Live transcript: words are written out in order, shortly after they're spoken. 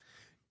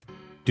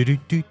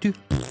Do-do-do-do.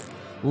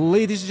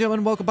 Ladies and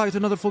gentlemen, welcome back to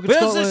another Folk in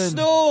Where's Scotland. the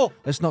snow?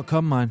 It's not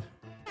come, man.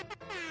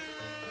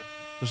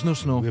 There's no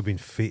snow. We've been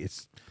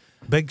it's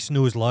big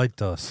snow's lied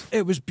to us.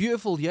 It was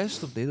beautiful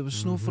yesterday. There was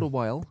snow for a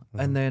while,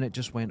 and then it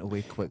just went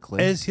away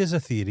quickly. Here's a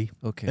theory.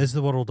 Okay. Is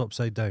the world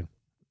upside down?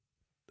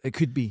 It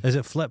could be. Is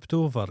it flipped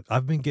over?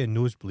 I've been getting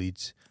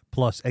nosebleeds.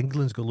 Plus,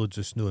 England's got loads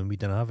of snow and we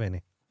didn't have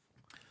any.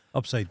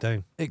 Upside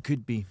down. It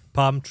could be.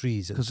 Palm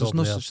trees at the Because top there's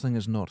no of the such thing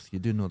as north. You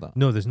do know that.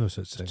 No, there's no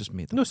such thing. It's just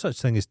made up. No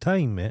such thing as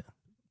time, mate.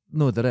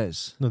 No, there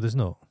is. No, there's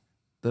not.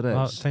 There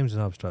is. Time's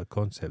an abstract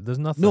concept. There's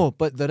nothing. No,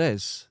 but there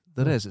is.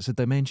 There No. is. It's a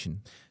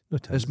dimension. No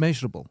time. It's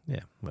measurable.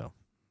 Yeah, well,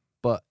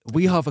 But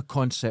we have a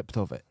concept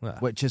of it, Ah.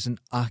 which isn't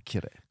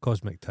accurate.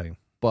 cosmic time.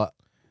 But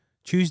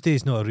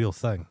Tuesday's not a real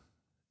thing.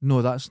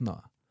 no, that's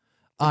not.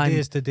 Today And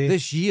is today.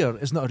 this year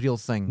is not a real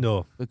thing.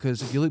 No.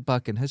 Because if you look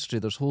back in history,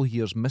 there's whole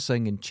years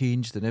missing and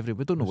changed and everything.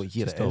 We don't know what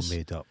year It's it all is.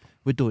 made up.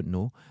 We don't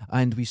know.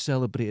 And we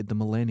celebrated the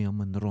millennium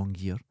in the wrong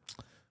year.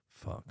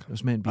 Fuck. It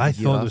was meant to be I the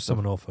year thought there was after.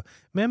 someone off.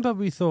 Remember,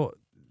 we thought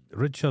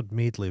Richard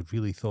Madeley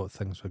really thought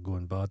things were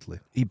going badly,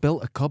 He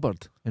built a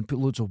cupboard and put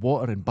loads of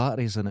water and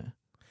batteries in it.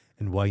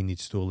 and wine he'd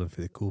stolen for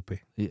the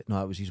copy. No,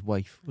 that was his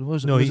wife.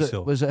 Was it, No, was he it,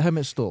 stole. was it him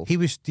that stole? He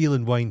was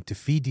stealing wine to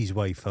feed his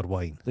wife for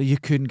wine. That you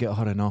couldn't get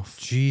her enough.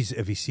 Jeez,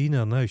 have you seen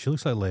her now? She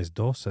looks like Les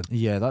Dawson.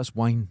 Yeah, that's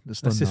wine.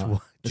 That's done This is that.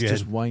 what It's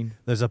just wine.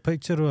 There's a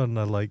picture of her in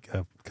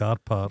a car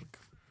park,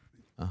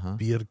 Uh-huh.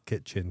 beer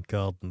kitchen,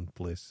 garden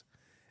place,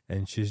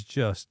 and she's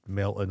just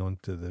melting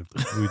onto the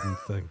wooden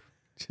thing.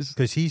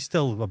 Because he's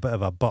still a bit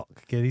of a buck.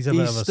 Okay? He's a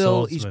bit of a He's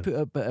swordsman. put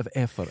a bit of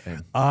effort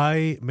in.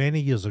 Many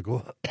years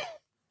ago, I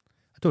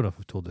don't know if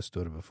I've told this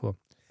story before.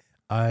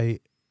 A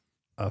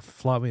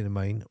flatmate of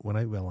mine went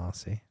out with a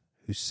lassie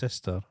whose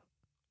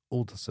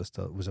older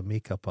sister, was a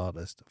makeup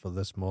artist for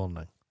This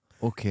Morning.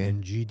 Okay.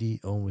 And Judy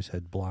always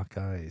had black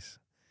eyes.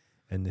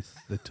 And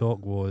the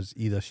talk was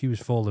either she was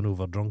falling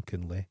over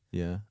drunkenly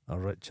Yeah. or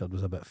Richard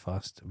was a bit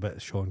fast, a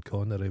bit Sean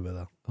Connery with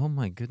her. Oh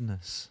my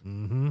goodness.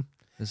 Mm-hmm.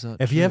 Is that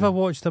Have you true? ever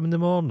watched him in the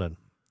morning?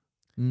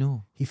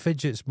 No. He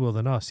fidgets more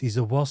than us. He's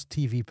the worst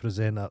TV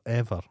presenter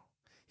ever.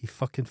 He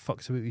fucking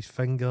fucks about with his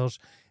fingers,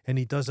 and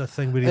he does a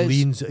thing where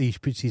he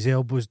puts his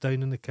elbows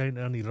down on the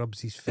counter and he rubs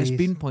his face. It's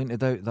been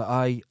pointed out that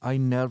I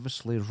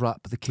nervously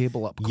wrap the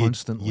cable up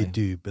constantly. You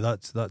do, but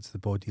that's the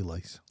body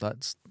lice.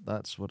 That's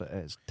what it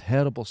is.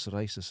 Terrible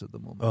psoriasis at the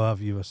moment. Oh,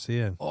 have you were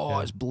saying? Oh,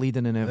 Yeah. it's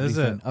bleeding and Is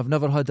everything. it? I've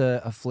never had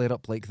a flare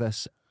up like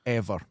this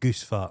ever.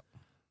 Goose fat.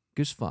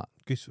 Goose fat.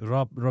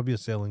 Rub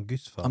yourself in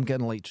goose fat. I'm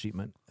getting light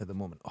treatment at the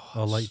moment.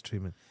 Oh, light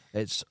treatment.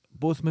 It's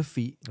both my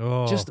feet,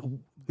 Oh, just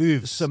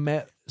hooves.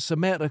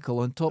 symmetrical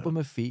on top of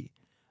my feet,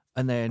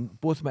 and then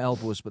both my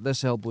elbows. But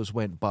this elbows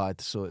went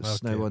bad, so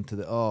it's Okay. now onto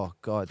the. Oh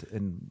God!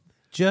 And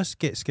Just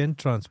get skin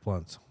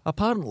transplants.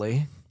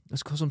 apparently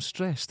it's because I'm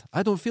stressed.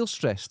 I don't feel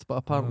stressed, but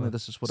apparently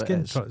this is what it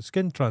is.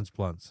 Skin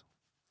transplants.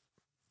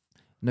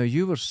 Now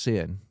you were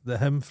saying,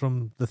 Him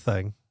from the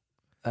thing.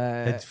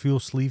 It's full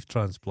sleeve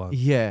transplant.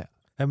 yeah,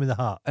 Him in the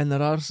hat. and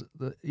there are,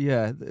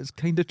 yeah, it's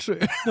kind of true.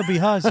 No, but he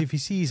has. If you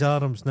see his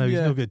arms now, he's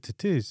Yeah. no good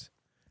tattoos.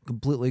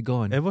 Completely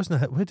gone. It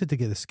wasn't. Where did they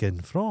get the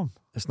skin from?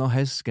 It's not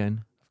his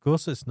skin. Of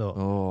course, it's not.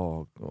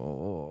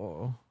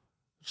 Oh.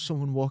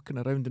 Someone walking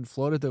around in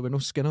Florida with no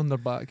skin on their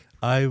back.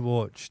 I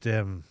watched.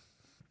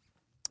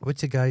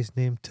 What's the guy's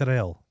name?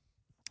 Terrell.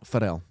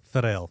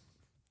 Pharrell.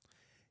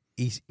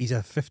 He's a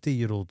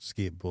 50-year-old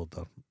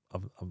skateboarder.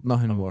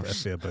 Nothing I'm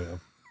worse. iffy about him.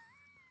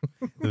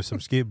 There were some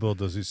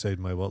skateboarders outside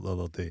my work the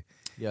other day.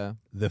 Yeah.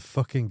 The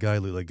fucking guy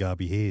looked like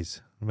Gabby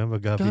Hayes. Remember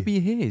Gabby? Gabby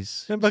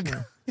Hayes.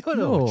 Remember?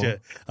 No.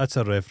 Shit. That's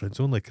a reference.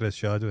 Only Chris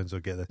Shadowins will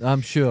get this.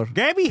 I'm sure.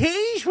 Gabby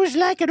Hayes was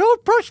like an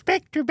old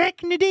prospector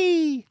back in the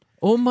day.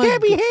 Oh my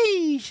Gabby God.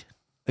 Hayes.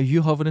 Are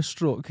you having a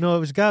stroke? No, it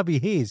was Gabby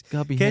Hayes.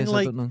 Gabby Ken, Hayes, I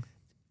like don't know.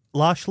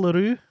 Lash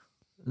LaRue,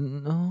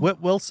 No.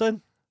 Whit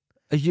Wilson.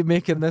 Are you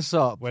making this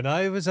up? When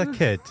I was a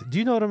kid, do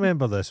you not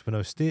remember this? When I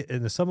was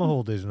in the summer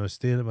holidays, when I was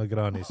staying at my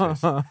granny's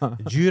house,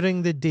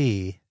 during the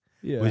day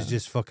Yeah. was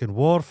just fucking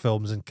war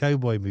films and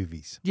cowboy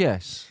movies.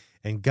 Yes.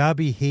 And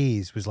Gabby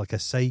Hayes was like a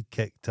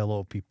sidekick to a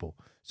lot of people.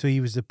 So he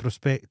was the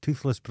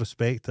toothless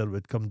prospector that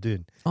would come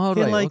down. All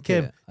Kinda right. like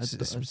Okay.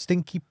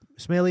 Stinky,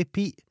 Smelly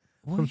Pete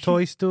What from is he-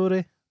 Toy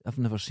Story. I've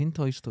never seen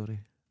Toy Story.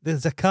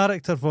 There's a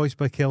character voiced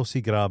by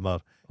Kelsey Grammer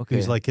Okay.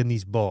 who's like in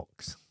his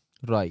box.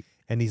 Right.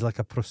 And he's like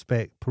a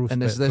prospect.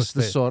 And is this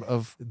the sort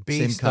of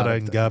based same around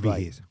character? Gabby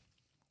Right. Hayes?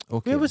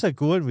 Okay. Where was I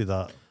going with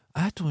that?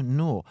 I don't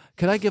know.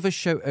 Can I give a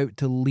shout out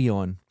to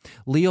Leon?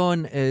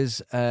 Leon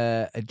is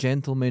a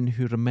gentleman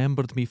who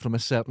remembered me from a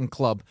certain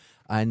club,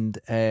 and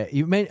I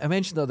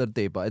mentioned the other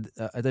day, but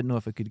I didn't know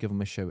if I could give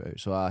him a shout out,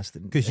 so I asked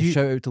him.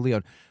 Shout out to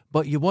Leon.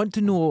 But you want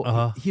to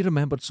know? He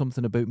remembered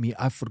something about me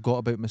I forgot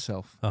about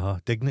myself.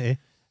 Dignity.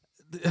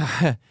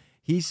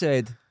 He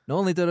said, "Not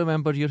only do I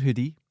remember your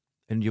hoodie."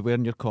 And you're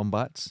wearing your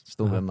combats,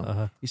 still wearing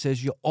them. He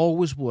says, you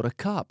always wore a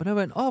cap. And I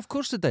went, oh, of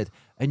course I did.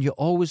 And you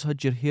always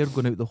had your hair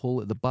going out the hole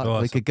at the back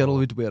like a girl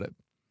would wear it.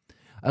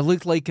 I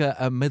looked like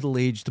a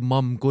middle-aged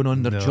mum going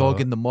on their No.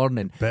 jog in the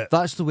morning. Bit-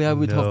 That's the way I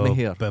would have my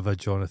hair. Bit of a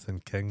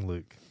Jonathan King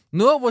look.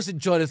 No, it wasn't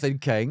Jonathan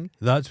King.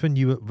 That's when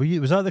were you.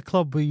 Was that the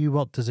club where you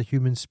worked as a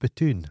human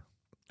spittoon?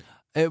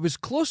 It was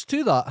close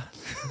to that.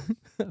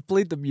 I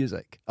played the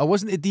music. I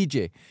wasn't a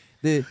DJ.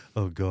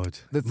 Oh God!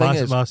 The thing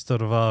is, master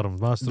of arms,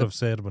 master of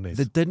ceremonies.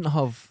 they didn't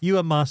have You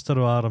a master of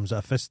arms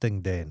at a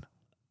fisting den.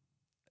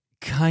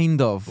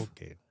 kind of.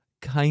 Okay.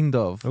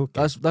 Okay.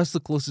 That's the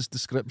closest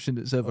description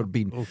it's ever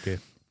been. Okay.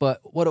 But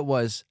what it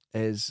was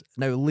is,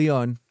 now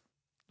Leon,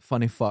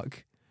 funny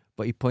fuck,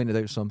 but he pointed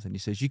out something. He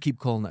says, you keep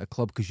calling it a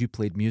club because you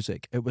played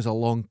music. It was a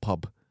long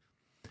pub,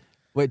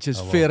 which is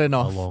fair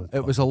enough.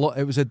 It was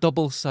It was a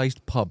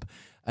double-sized pub,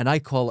 and I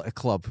call it a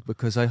club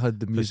because I had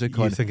the music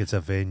You on, think it's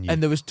a venue?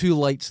 and there was 2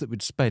 lights that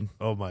would spin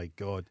Oh my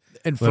God!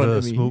 in With front a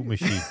of me. smoke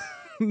machine.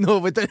 No,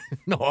 we didn't.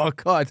 No, oh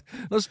God,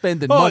 not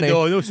spending Oh money.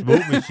 no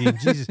smoke machine!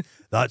 Jesus,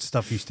 that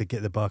stuff used to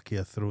get the back of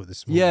your throat. The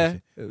smoke. Yeah,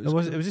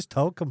 machine. It was just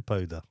talcum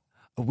powder.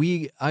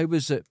 I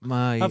was at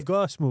my. I've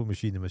got a smoke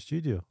machine in my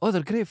studio. Oh,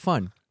 they're great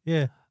fun.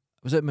 Yeah.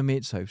 I was at my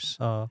mate's house,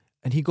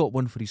 and he got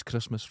one for his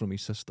Christmas from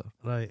his sister.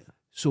 Right.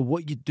 So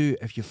what you'd do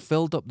if you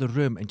filled up the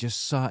room and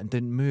just sat and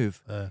didn't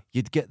move,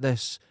 you'd get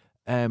this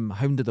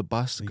Hound of the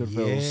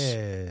Baskervilles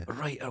Yeah.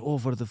 right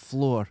over the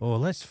floor. Oh,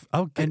 let's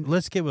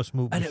get a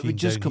smoke and machine it would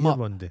just down come here up.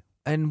 one day.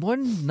 And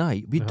one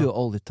night, we'd do it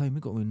all the time, we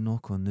got a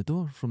knock on the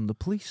door from the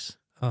police.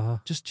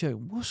 Just check,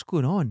 what's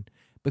going on?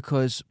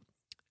 Because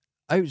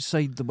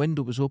outside the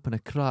window was open a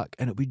crack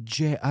and it would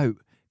jet out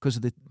because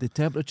of the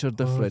temperature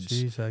difference.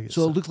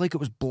 So it looked like it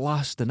was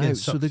blasting out.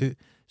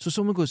 So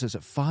someone goes, is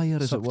it fire?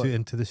 Is it what?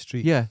 into the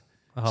street. Yeah.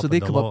 So they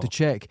come up lot. to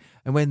check,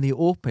 and when they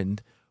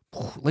opened,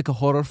 like a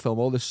horror film,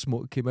 all this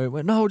smoke came out.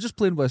 Went, no, we're just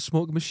playing with a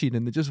smoke machine,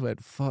 and they just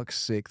went, "Fuck's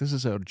sake, this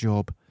is our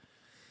job."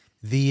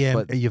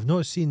 You've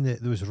not seen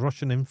those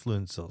Russian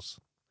influencers,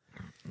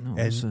 No,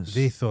 and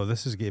they thought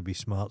this is going to be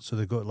smart, so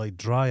they got like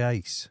dry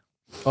ice,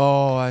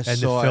 I and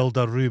saw they filled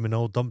a room and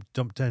all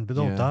jumped in, but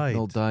they all died. They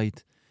all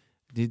died.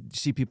 Did you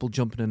see people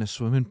jumping in a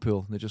swimming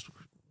pool? They just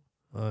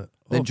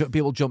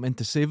people jump in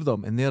to save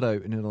them, and they're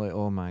out, and they're like,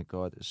 "Oh my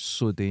God, it's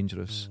so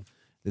dangerous."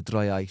 The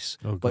dry ice,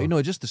 but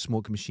just the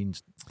smoke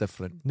machine's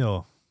different.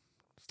 No,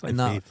 it's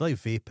like, like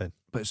vaping.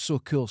 But it's so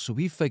cool. So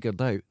we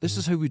figured out this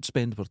is how we'd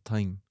spend our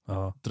time: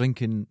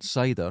 drinking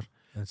cider,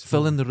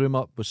 filling the room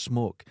up with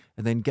smoke,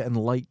 and then getting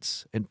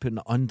lights and putting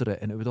it under it,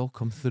 and it would all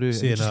come through.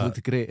 And it just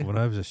looked great. When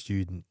I was a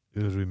student,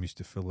 our room used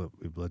to fill up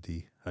with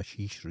bloody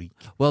hashish reek.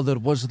 Well, there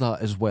was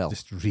that as well.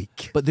 Just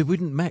reek. But they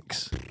wouldn't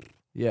mix.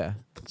 Yeah,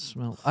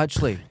 smell.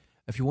 Actually,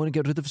 if you want to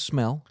get rid of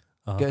smell,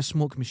 get a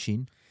smoke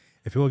machine.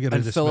 If you want to get rid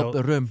of the fill smell, up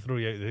the room. throw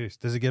you out the house.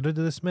 Does it get rid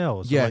of the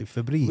smell? Yeah. Like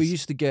Febreze? We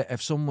used to get,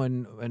 if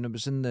someone, when it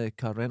was in the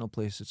car rental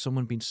place, had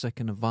someone been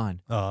sick in a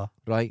van,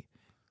 right?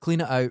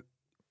 Clean it out,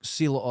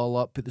 seal it all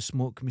up, put the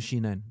smoke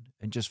machine in,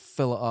 and just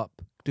fill it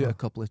up. Do it a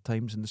couple of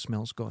times, and the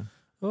smell's gone.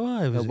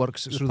 Oh, it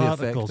works. It's the really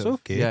particles. effective.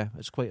 Okay. Yeah,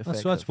 it's quite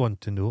effective. That's one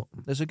to note.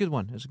 It's a good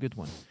one. It's a good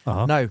one.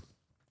 Now,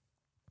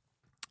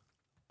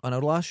 on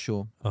our last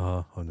show,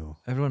 oh no,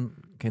 everyone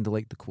kind of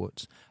liked the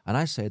quotes, and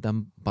I said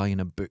I'm buying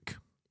a book.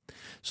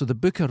 So the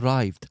book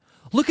arrived.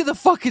 Look at the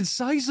fucking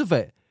size of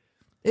it.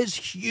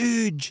 It's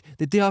huge.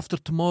 The Day After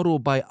Tomorrow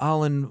by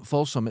Alan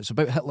Folsom. It's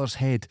about Hitler's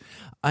head,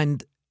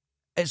 and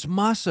it's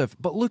massive.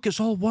 But look, it's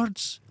all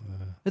words.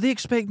 Are they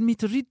expecting me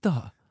to read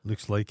that?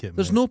 Looks like it.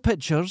 There's no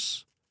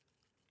pictures.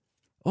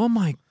 Oh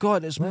my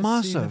God, it's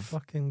massive. See the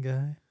fucking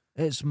guy.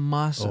 It's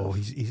massive. Oh,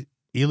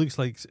 he looks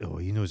like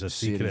he knows a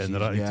secret and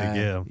they're out to get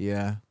him.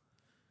 Yeah.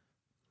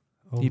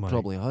 Oh He my.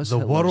 probably has. The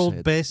Hitler's world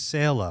head.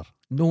 bestseller,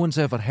 No one's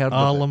ever heard of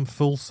Alan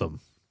Folsom.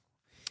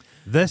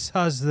 This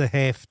has the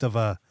heft of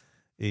a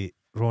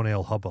Ron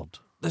L. Hubbard. it.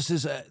 This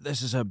is a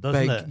Doesn't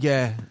big,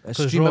 it? a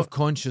stream of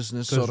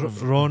consciousness sort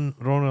of. Ron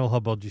L.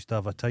 Hubbard used to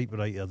have a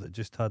typewriter that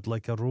just had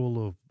like a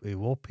roll of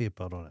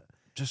wallpaper on it.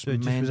 Just So it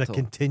just was a mental.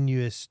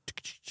 continuous.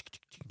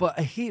 But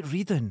I hate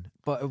reading.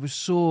 But it was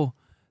so.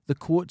 The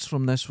quotes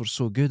from this were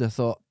so good. I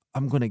thought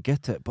I'm going to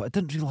get it, but I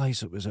didn't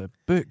realise it was a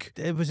book.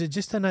 Was it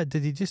just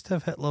did he just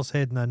have Hitler's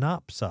head in a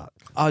knapsack?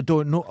 I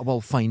don't know.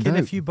 We'll find out.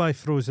 If you buy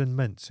frozen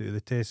mints out of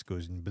the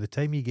Tesco's, and by the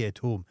time you get it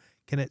home,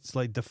 it's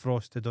like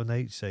defrosted on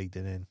the outside,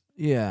 and then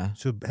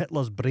so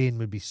Hitler's brain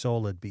would be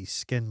solid, but his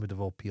skin would have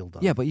all peeled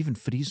off. Yeah, but even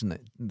freezing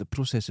it, the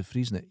process of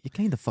freezing it, you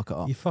kind of fuck it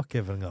up. You fuck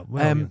everything up.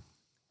 Well,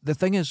 The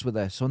thing is with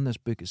this, on this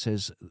book, it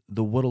says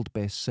the world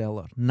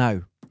bestseller.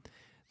 Now,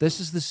 this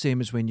is the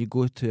same as when you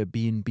go to a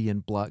B&B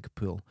in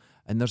Blackpool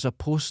and there's a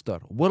poster,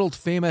 world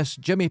famous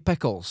Jimmy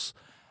Pickles,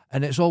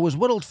 and it's always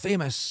world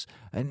famous,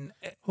 and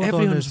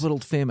everyone's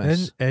world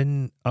famous.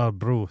 In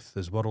Arbroath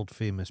is world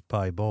famous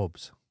Pie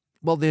Bob's.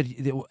 Well,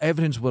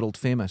 everyone's world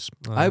famous.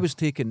 I was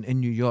taken in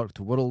New York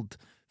to world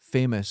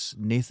famous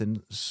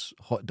Nathan's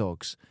hot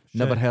dogs.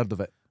 Never heard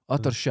of it.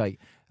 Utter shite.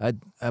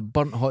 A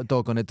burnt hot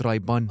dog on a dry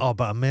bun. Oh,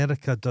 but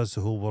America does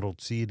the whole World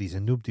Series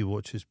and nobody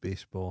watches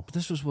baseball. But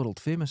this was world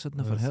famous. I'd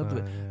never heard of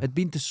it. Yeah. I'd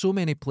been to so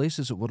many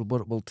places that were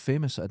world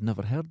famous I'd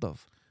never heard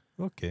of.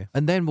 Okay.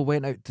 And then we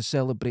went out to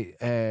celebrate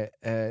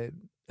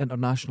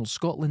International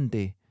Scotland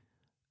Day,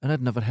 and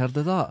I'd never heard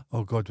of that.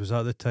 Oh God, was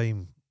that the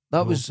time? That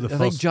Well, was, the I think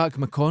first- Jack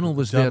McConnell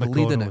was Jack there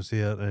leading McConnell it. was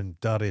there, and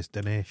Darius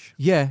Dinesh.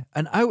 Yeah,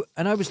 and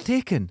I was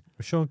taken.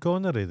 Was Sean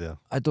Connery there?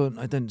 I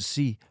didn't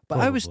see, but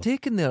I was Probably.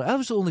 taken there. I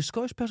was the only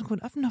Scottish person going,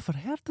 I've never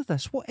heard of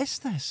this. What is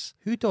this?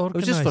 Who'd It was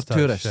organised just for that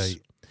tourists.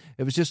 shite?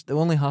 It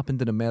only happened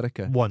in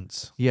America.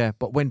 Once. Yeah,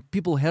 but when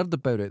people heard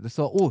about it, they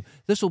thought, oh,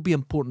 this will be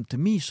important to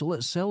me, so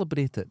let's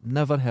celebrate it.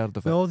 Never heard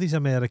of it. Well, all these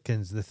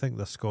Americans, they think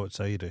they're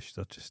Scots-Irish.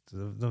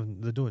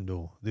 They don't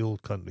know. The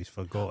old country's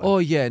forgotten. Oh,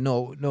 yeah,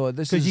 no,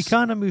 this is... Because you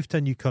can't move to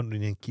a new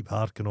country and keep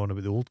harking on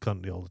about the old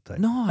country all the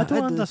time. No, I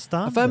don't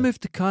understand If I it.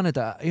 moved to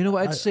Canada, you know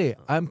what I'd say?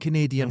 I'm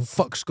Canadian,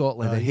 fuck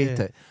Scotland, I hate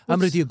yeah. it. I'm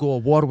What's- ready to go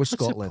to war with What's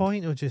Scotland. the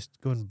point of just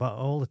going back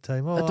all the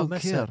time? Oh, I don't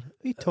miss care. It. What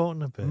are you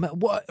talking about?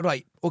 What?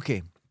 Right,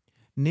 okay.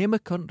 Name a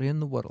country in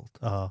the world,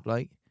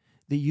 right,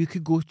 that you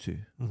could go to,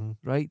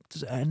 right?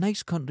 A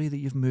nice country that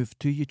you've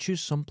moved to. You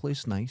choose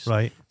someplace nice.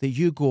 Right. That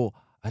you go,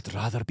 I'd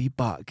rather be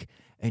back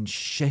in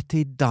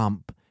shitty,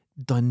 damp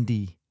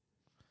Dundee.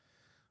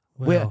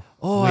 Well,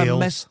 I Wales.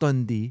 miss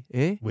Dundee,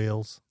 eh?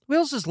 Wales.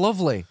 Wales is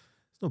lovely.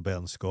 It's no better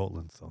than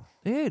Scotland, though.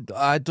 Eh,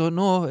 I don't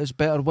know. It's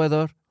better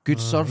weather, good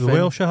The surfing.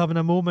 Welsh are having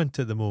a moment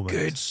at the moment.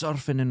 Good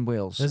surfing in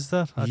Wales. Is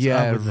there?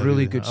 Yeah, wouldn't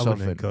really good I wouldn't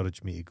surfing.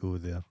 encourage me to go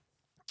there.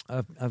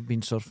 I've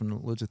been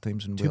surfing loads of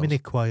times in Too Wales. many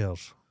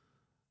choirs.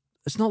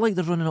 It's not like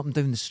they're running up and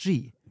down the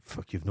street.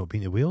 Fuck, you've not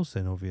been to Wales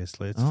then,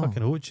 obviously. It's Oh.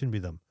 fucking ocean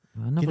with them.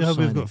 I never You know how saw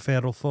we've any got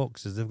feral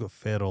foxes? They've got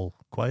feral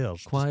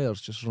choirs. choirs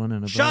just running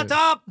about. Shut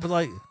up!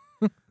 Like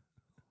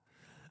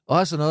Oh,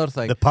 that's another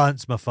thing. the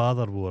pants my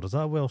father wore. Is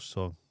that a Welsh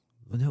song?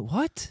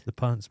 What? The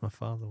pants my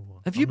father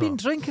wore. Have you I'm been not-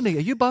 drinking it?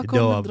 Are you back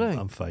No, on the drink?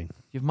 I'm fine.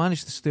 You've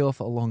managed to stay off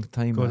it a long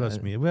time. God,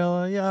 that's me.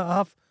 Well, yeah, I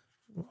have.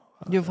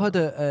 You've had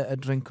a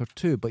drink or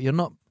two, but you're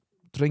not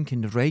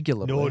drinking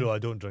regularly. No, I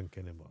don't drink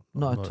anymore.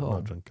 Not I'm at I'm all. Not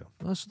a drinker.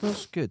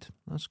 That's good.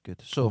 That's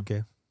good. So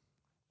Okay.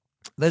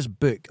 this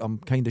book, I'm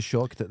kind of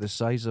shocked at the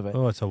size of it.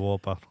 Oh, it's a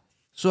whopper.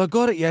 So I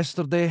got it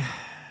yesterday,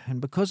 and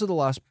because of the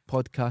last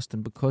podcast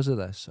and because of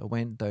this, I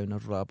went down a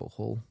rabbit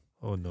hole.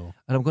 Oh no.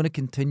 And I'm going to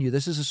continue.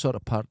 This is a sort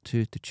of part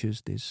 2 to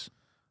Tuesdays,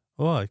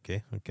 Oh,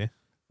 okay.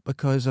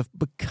 because I've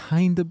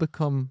kind of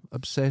become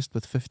obsessed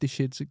with 50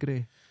 Shades of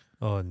Grey.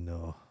 Oh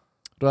no.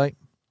 Right.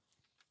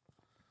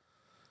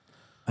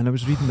 And I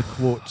was reading the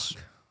quotes.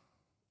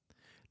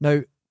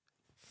 Now,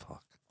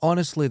 Fuck.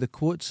 honestly, the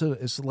quotes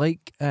it's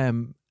like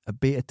a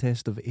beta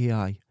test of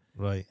AI,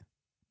 Right.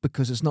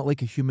 because it's not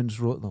like a humans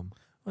wrote them.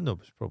 Oh no,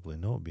 it's probably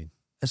not been.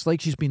 It's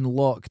like she's been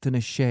locked in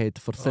a shed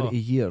for 30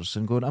 years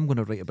and going, I'm going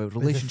to write about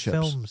relationships. The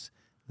films,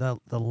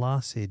 the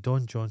lassie,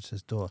 Don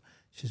Johnson's daughter,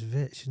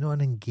 she's not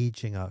an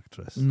engaging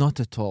actress. Not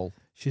at all.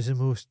 She's the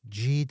most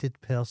jaded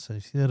person.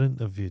 You've seen her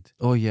interviewed.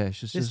 Oh, yeah.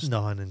 She's It's just...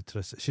 not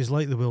interested. She's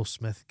like the Will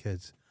Smith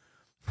kids.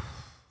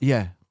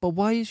 Yeah. But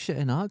why is she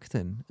in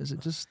acting? Is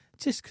it just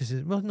Just because,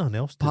 nothing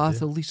else to path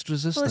do. of least Well,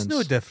 resistance? it's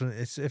no different.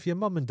 It's if your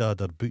mum and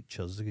dad are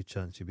butchers, there's a good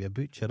chance you'll be a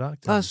butcher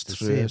actor. That's It's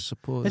the true, I same.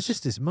 suppose. It's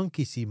just this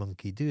monkey see,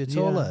 monkey do. It's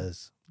all Yeah. it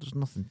is. There's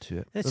nothing to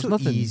it. It's There's so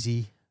nothing,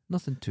 easy.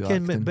 Nothing to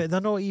Ken, acting. but they're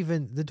not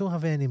even. They don't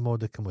have any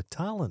modicum of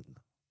talent.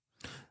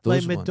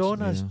 Those like ones,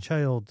 Madonna's yeah.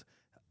 child,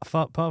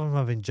 apart from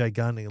having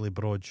gigantically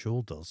broad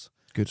shoulders,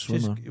 Good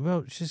swimmer.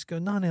 she's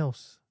got nothing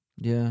else.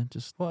 Yeah,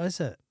 just... What is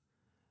it?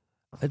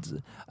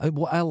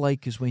 what I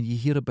like is when you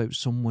hear about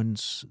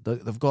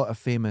they've got a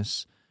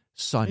famous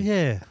son,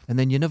 Yeah, and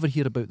then you never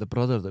hear about the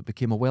brother that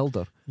became a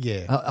welder. yeah.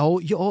 He's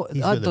got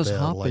that a does better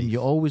happen. life. You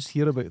always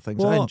hear about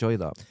things. I Well, enjoy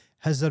that.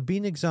 Has there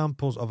been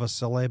examples of a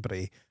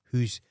celebrity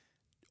whose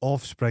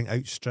offspring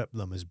outstrip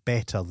them is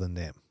better than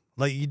them?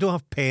 Like you don't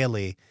have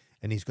Pele,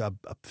 and he's got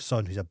a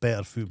son who's a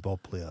better football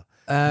player.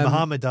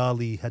 Muhammad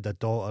Ali had a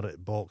daughter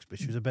at box, but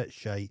she was a bit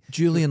shy.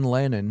 Julian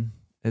Lennon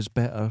is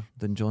better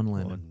than John Oh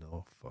Lennon.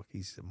 no, fuck!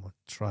 He's a more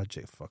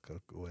tragic fucker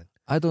going.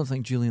 I don't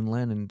think Julian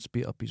Lennon's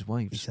beat up his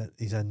wives.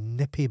 He's a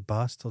nippy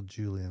bastard,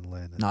 Julian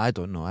Lennon. No, I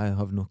don't know. I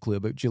have no clue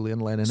about Julian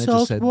Lennon. I just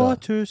Salt said that.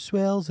 water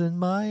swells in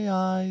my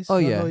eyes. Oh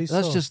Is that yeah, what he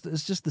that's saw?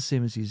 it's just the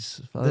same as his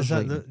There's father's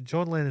that, writing.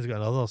 John Lennon's got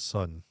another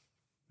son.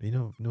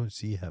 You don't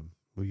see him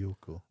with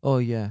Yoko. Oh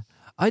yeah,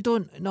 I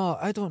don't.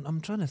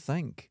 I'm trying to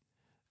think.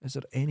 Is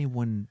there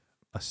anyone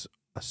I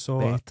saw.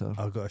 better?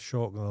 I got a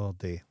shock the other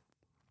day.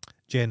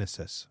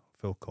 Genesis,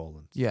 Phil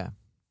Collins. Yeah,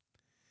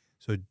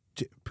 So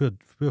poor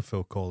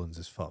Phil Collins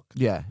is fucked.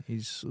 yeah.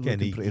 He's Again,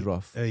 looking pretty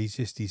rough. He's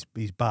just he's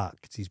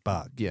back. He's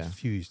back. Yeah. He's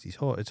fused.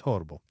 It's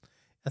horrible.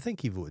 I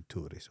think he voted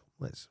Tory. So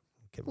let's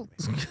give him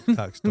a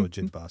tax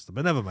dodging bastard.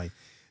 But never mind.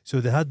 So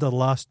they had their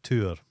last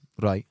tour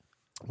Right.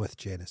 with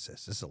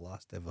Genesis. This is the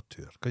last ever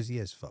tour because he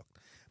is fucked.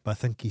 But I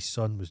think his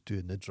son was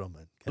doing the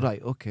drumming.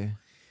 Right. Okay.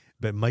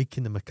 But Mike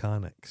and the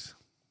Mechanics.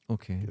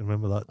 Okay.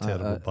 Remember that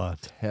terrible band?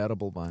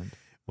 Terrible band.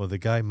 Well, the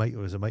guy Mike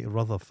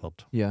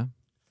Rutherford. Yeah.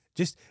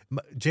 Just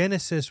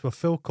Genesis with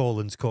Phil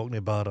Collins, Cockney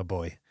Barra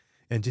Boy,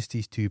 and just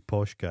these two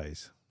posh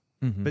guys.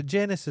 Mm-hmm. But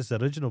Genesis,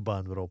 the original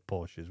band, were all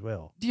posh as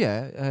well.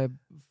 Yeah.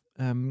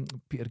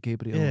 Peter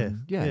Gabriel. Yeah,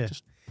 and, yeah.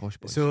 just posh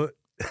boys. So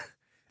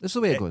That's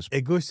the way it goes.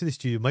 It goes to the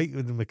studio. Mike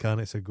and the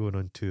Mechanics are going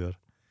on tour,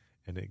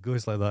 And it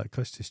goes like that.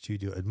 Cuts to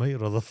studio. And Mike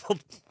Rutherford,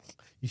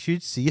 you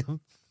should see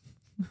him.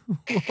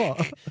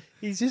 What?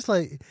 He's just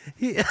like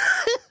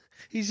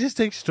he's just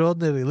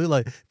extraordinary. Look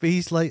like, but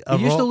he's like He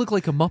used to look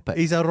like a Muppet.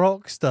 He's a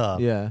rock star.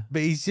 Yeah.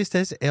 But he's just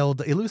this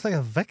elder. He looks like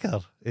a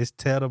vicar. It's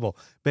terrible.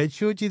 But it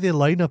showed you the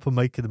lineup of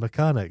Mike and the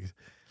Mechanics.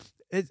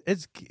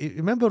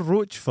 Remember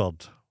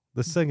Roachford,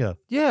 the singer?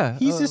 Yeah.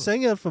 He's the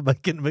singer for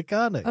Mike and the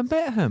Mechanics. I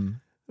met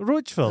him.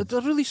 Roachford,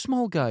 A really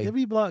small guy. the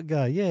wee black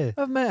guy. Yeah.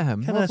 I've met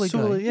him. Kinda Lovely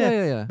solo, guy. yeah.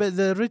 Yeah. But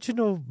the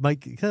original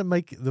Mike,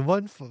 the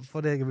one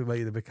for the about Mike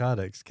and the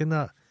Mechanics,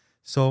 that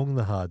song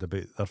they had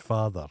about their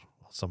father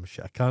or some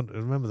shit. I can't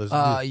remember.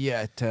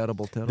 Yeah,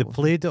 terrible. They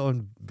played it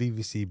on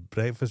BBC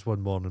Breakfast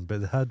one morning,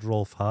 but they had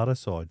Rolf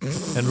Harris on,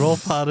 and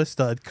Rolf Harris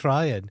started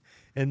crying,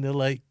 and they're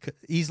like,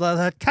 he's like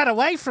that, cut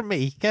away from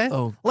me, okay?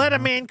 Let a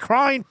man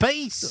cry in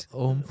peace.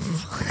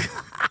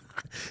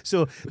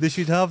 So they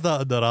should have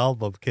that on their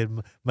album,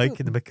 Mike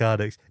and the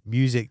Mechanics,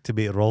 music to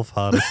make Rolf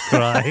Harris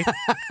cry.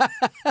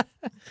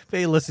 But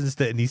he listens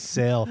to it in his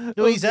cell.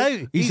 No, he's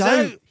out. He's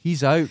out.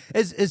 He's out.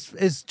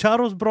 Is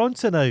Charles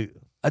Bronson out?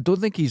 I don't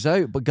think he's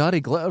out, but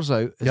Gary Glitter's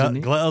out, isn't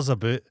he? Glitter's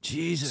about.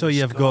 Jesus. So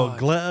you've God. got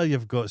Glitter,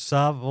 you've got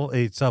Savile.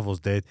 Savile's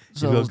dead.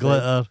 Savile's You've got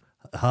Glitter,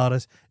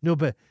 Harris. No,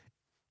 but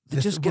They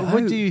just get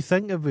what out. do you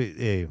think about?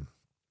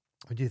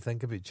 What do you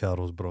think about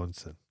Charles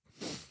Bronson?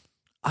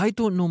 I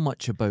don't know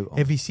much about him.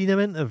 Have you seen him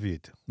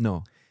interviewed?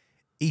 No.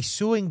 He's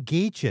so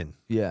engaging.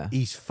 Yeah.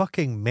 He's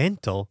fucking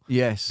mental,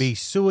 Yes. but he's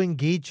so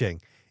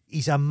engaging.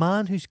 He's a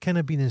man who's kind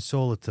of been in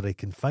solitary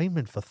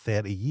confinement for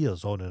 30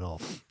 years on and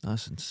off.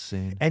 That's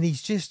insane. And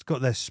he's just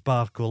got this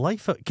sparkle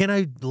life. Kind of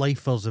how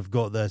lifers have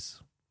got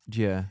this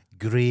Yeah.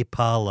 grey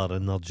pallor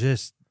and they're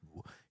just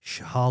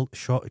shot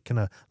kind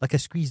of like a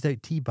squeezed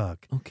out tea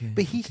bag. Okay.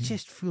 But he's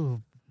just full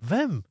of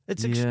vim.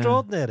 It's Yeah.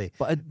 extraordinary.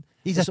 But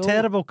He's a it's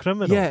terrible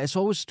criminal. Yeah, it's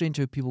always strange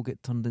how people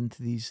get turned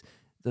into these.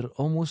 They're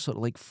almost sort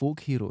of like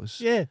folk heroes.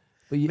 Yeah.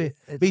 But,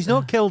 But he's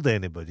not killed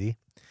anybody.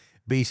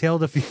 But he's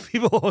held a few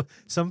people.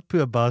 Some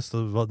poor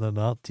bastard was an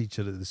art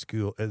teacher at the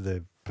school, at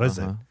the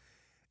prison.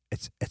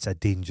 Uh-huh. It's a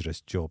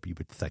dangerous job, you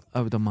would think. I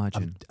would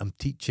imagine. I'm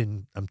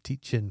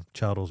teaching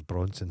Charles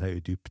Bronson how to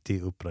do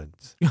potato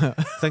prints.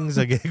 Things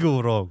are gonna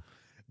go wrong,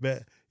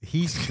 but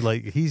he's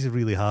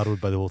really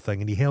harrowed by the whole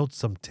thing, and he held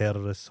some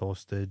terrorists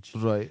hostage,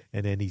 Right.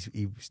 and then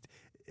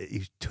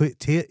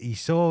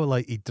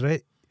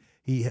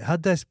he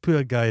had this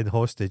poor guy in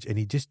hostage, and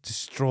he just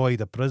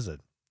destroyed a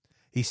prison.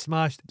 He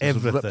smashed Just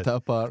everything, ripped it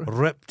apart.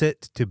 ripped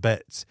it to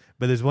bits.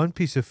 But there's one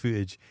piece of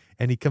footage,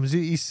 and he comes out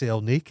of his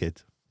cell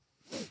naked,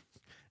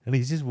 and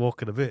he's just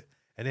walking about,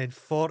 and then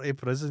 40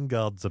 prison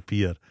guards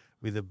appear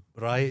with the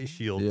riot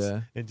shields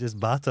Yeah. and just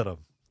batter him.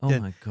 Oh Yeah,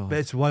 my God. But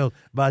it's wild.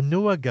 But I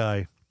know a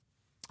guy,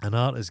 an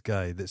artist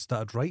guy, that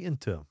started writing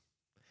to him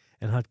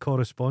and had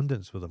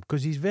correspondence with him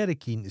because he's very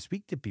keen to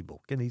speak to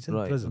people. He's in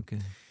Right. prison. Okay.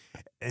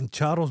 And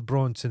Charles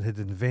Bronson had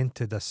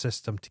invented a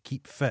system to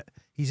keep fit.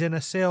 He's in a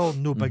cell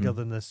no bigger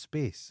than this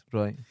space.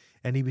 Right.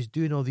 And he was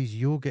doing all these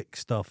yogic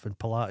stuff and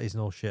Pilates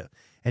and all shit.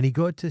 And he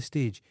got to the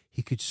stage,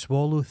 he could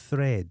swallow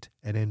thread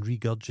and then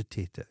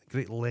regurgitate it,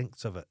 great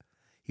lengths of it.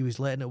 He was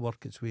letting it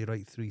work its way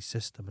right through his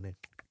system and then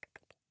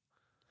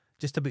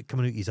just about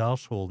coming out his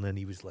arsehole, and then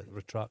he was like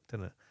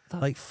retracting it.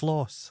 Like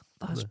floss.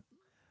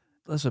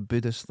 That's a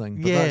Buddhist thing.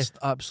 But Yeah. that's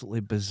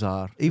absolutely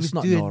bizarre. He It's was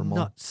not doing normal.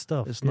 nuts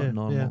stuff. It's Yeah, not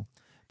normal. yeah.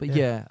 But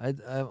Yeah.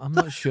 I'm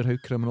not sure how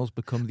criminals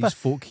become these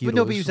folk heroes. But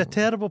no, but he was a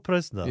terrible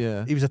prisoner.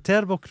 Yeah. He was a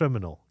terrible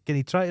criminal. Can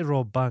he try to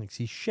rob banks?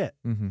 He's shit.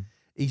 Mm-hmm.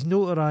 His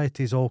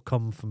notoriety's all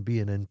come from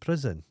being in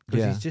prison because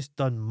Yeah. he's just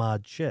done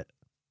mad shit.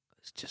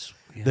 It's just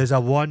weird. There's a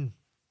one.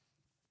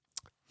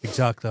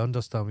 Exactly, I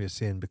understand what you're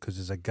saying because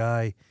there's a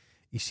guy.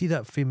 You see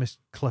that famous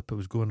clip that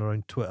was going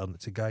around Twitter, and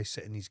it's a guy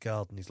sitting in his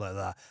garden. He's like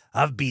that.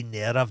 I've been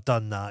there. I've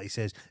done that. He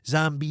says,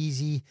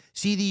 Zambezi,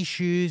 see these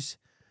shoes?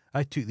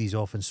 I took these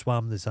off and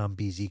swam the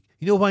Zambezi.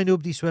 You know why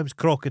nobody swims?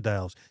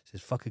 Crocodiles. Says,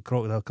 fucking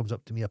crocodile comes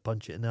up to me, I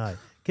punch it in the eye.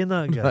 Get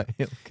that guy? Right,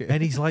 okay.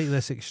 And he's like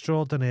this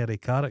extraordinary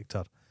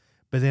character.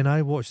 But then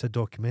I watched a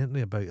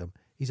documentary about him.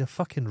 He's a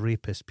fucking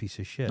rapist piece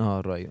of shit.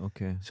 Oh, right,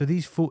 okay. So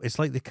these folk, it's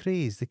like the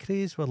Craze. The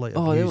Craze were like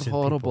Oh, they were abusing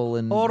horrible people.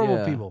 and Horrible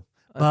yeah. people.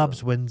 I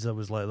Babs Windsor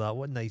was like that.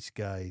 What nice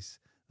guys.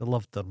 They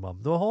loved their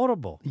mum. They were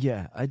horrible.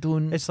 Yeah, I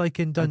don't. It's like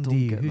in don't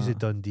Dundee. get Who's the that.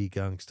 Dundee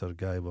gangster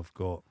guy we've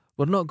got?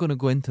 We're not going to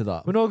go into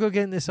that. We're not going to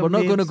get into some We're not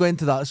going to names. go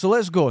into that. So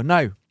let's go now.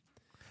 Are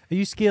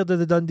you scared of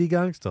the Dundee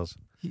gangsters?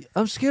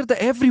 I'm scared of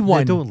everyone.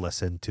 They don't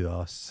listen to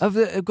us.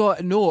 I've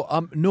got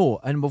no,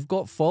 and we've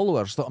got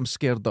followers that I'm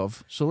scared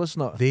of. So let's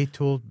not.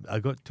 I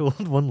got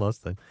told one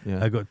last time.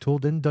 Yeah. I got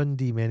told in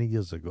Dundee many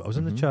years ago. I was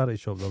in the Mhm. charity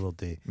shop the other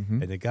day,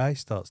 Mhm. and the guy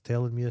starts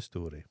telling me a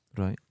story.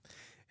 Right.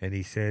 And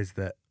he says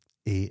that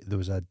there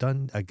was a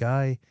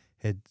guy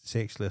had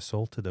sexually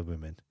assaulted a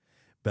woman,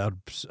 but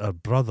her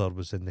brother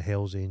was in the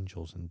Hells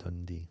Angels in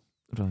Dundee,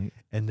 Right.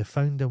 and they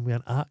found him with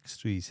an axe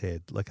through his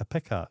head, like a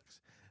pickaxe.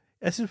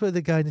 This is what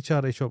the guy in the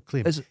charity shop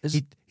claimed.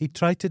 He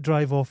tried to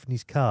drive off in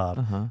his car,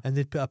 Uh-huh. and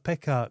they'd put a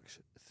pickaxe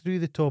through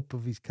the top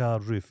of his car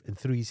roof and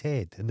through his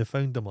head, and they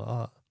found him like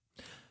that.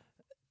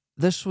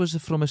 this was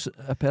from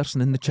a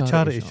person in the charity,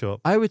 charity shop.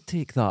 shop. I would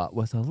take that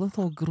with a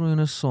little grain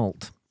of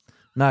salt.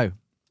 Now,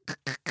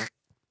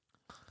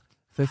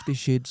 50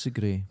 Shades of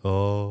Grey.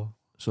 Oh,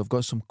 So I've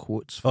got some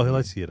quotes for you.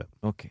 let's hear it.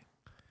 Okay.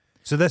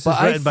 So this But is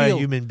I written by a feel-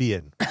 human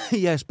being.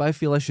 Yes, but I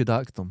feel I should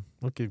act them.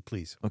 Okay,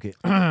 please. Okay.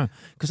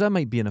 Because I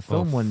might be in a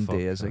film one fuck.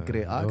 day as a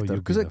great Oh, actor. you'll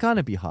Because be it in a-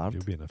 can't be hard.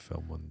 You'll be in a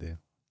film one day.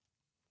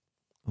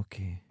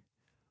 Okay.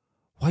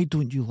 Why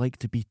don't you like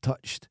to be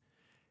touched?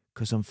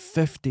 Because I'm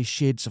 50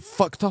 shades of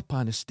fucked up,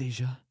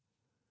 Anastasia.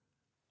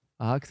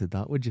 I acted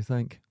that, what'd you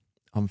think?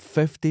 I'm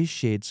 50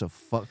 shades of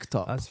fucked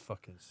up. That's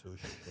fucking so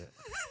shit.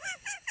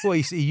 What,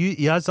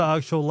 he has that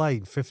actual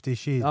line, 50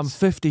 Shades. I'm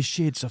 50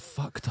 shades of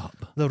fucked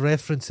up. The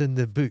reference in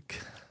the book.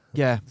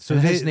 Yeah, So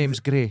and his they- name's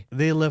Grey.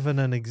 They live in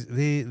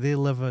they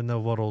live in a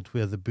world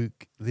where the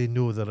book, they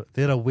know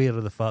they're aware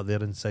of the fact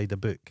they're inside a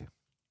book.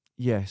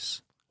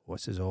 Yes.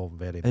 This is all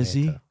very Is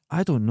meta. he?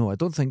 I don't know. I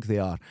don't think they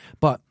are.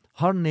 But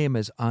her name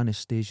is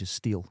Anastasia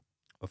Steele.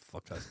 Oh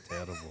fuck, that's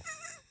terrible.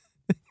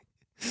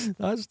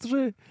 That's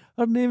true.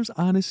 Her name's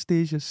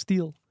Anastasia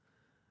Steele.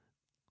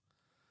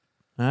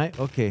 Right,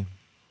 okay.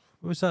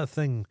 What was that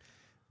thing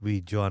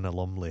with Joanna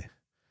Lumley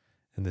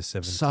in the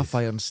 70s?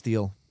 Sapphire and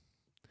Steel.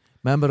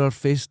 Remember her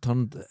face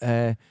turned,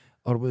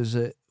 or was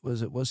it,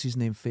 what's his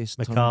name, face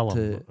turned McCallum.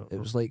 to, it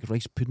was like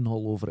rice pudding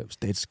all over it. It was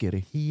dead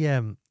scary.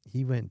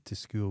 He went to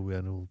school with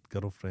an old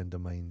girlfriend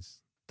of mine's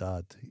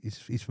dad.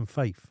 He's from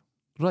Fife.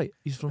 Right,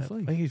 he's from I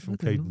Fife. think he's from I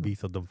didn't know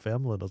Cowdenbeath or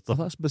Dunfermline or Oh,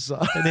 something. that's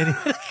bizarre. And then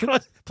he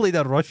played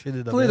a Russian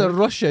in Played a America.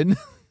 Russian.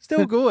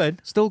 Still going.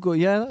 Still go.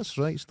 Yeah, that's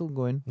right. Still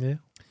going. Yeah.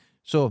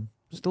 So,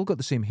 still got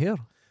the same hair.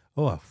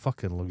 Oh,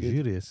 fucking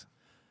luxurious.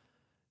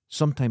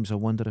 Sometimes I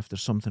wonder if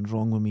there's something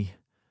wrong with me.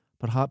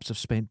 Perhaps I've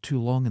spent too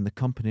long in the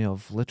company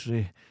of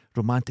literary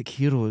romantic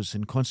heroes,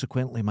 and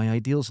consequently my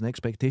ideals and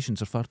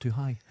expectations are far too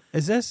high.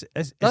 Is this?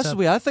 Is That's a- the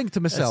way I think to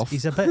is- myself.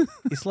 He's a bit.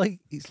 It's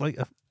like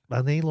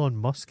an Elon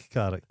Musk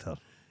character.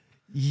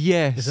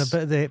 Yes. There's a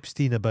bit of the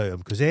Epstein about him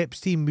because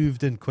Epstein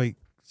moved in quite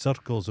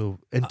circles of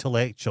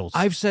intellectuals.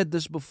 I've said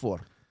this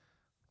before.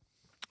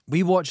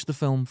 We watched the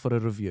film for a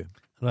review,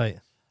 right.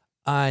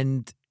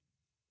 and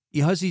he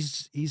has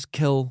his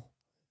kill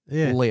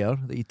Yeah. layer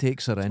that he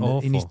takes her in,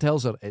 and he Awful.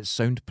 tells her it's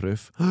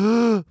soundproof.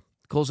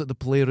 Calls it the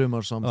playroom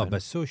or something. Oh,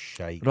 but so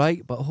shite.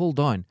 Right, but hold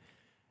on.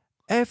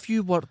 If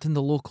you worked in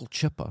the local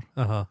chipper,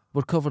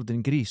 were covered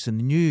in grease, and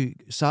the new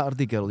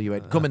Saturday girl you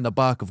went, come in the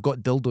back, I've got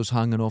dildos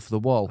hanging off the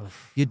wall,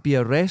 you'd be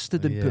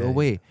arrested and put Yeah.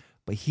 away.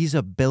 But he's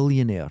a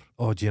billionaire,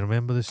 Oh, do you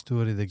remember the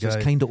story? The so guy,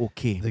 it's kind of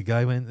okay. the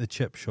guy went to the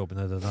chip shop and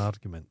had an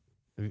argument.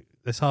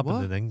 This happened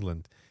What? in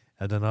England.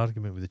 Had an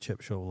argument with the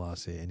chip shop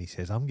lassie, and he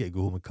says, "I'm going to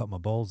go home and cut my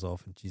balls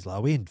off." And she's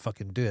like, "I ain't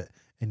fucking do it."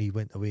 And he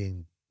went away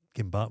and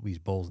came back with his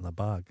balls in a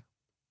bag.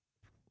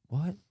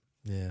 What?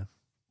 Yeah,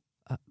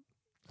 Uh,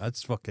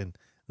 that's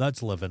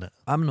living it.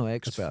 I'm no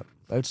expert.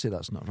 I would say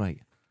that's not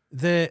right.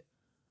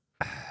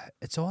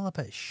 It's all a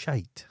bit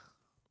shite.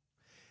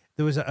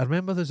 I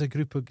remember there's a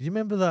group of. Do you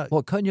remember that?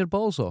 What, cutting your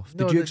balls off?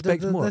 No, Did you the-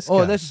 expect the- more? this Oh,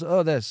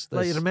 guy. this.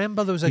 Like,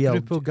 remember there was a Yeah,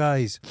 group of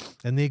guys,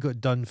 and they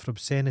got done for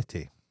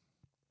obscenity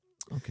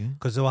Okay.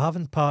 because they were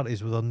having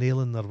parties where they're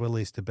nailing their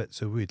willies to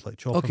bits of wood, like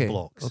chopping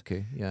blocks,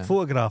 Okay, yeah.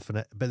 photographing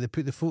it, but they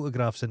put the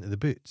photographs into the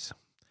boots.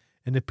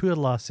 And the poor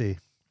lassie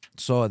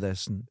Saw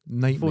this phoned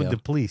nightmare. the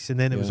police, and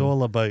then it was Yeah.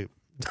 all about.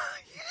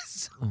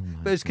 Yes, Oh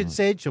my but it's God.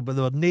 consensual, but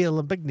they were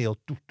nailing big nail.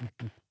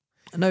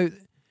 Now,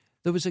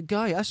 there was a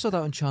guy, I saw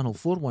that on Channel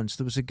 4 once.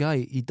 There was a guy,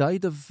 he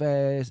died of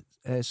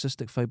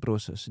cystic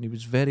fibrosis, and he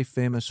was very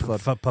famous for.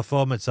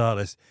 Performance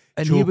artist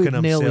And he choking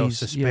would nail himself, his.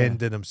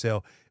 suspending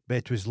himself. But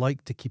it was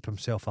like to keep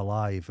himself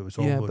alive. It was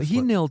Yeah, almost but he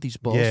like, nailed his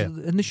balls, Yeah.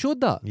 and they showed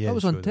that. Yeah, that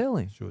was showed on it.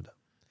 telly. Showed it.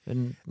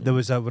 And There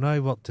was when I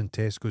worked in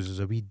Tesco's, there's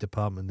a weed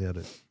department there.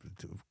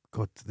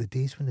 God, the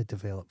days when they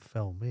developed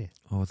film, eh?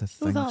 oh, the Not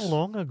things. that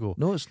long ago.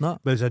 No, it's not.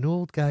 There's an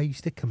old guy who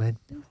used to come in.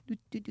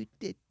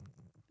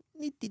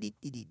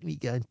 We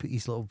guy and put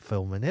his little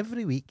film in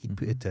every week. He'd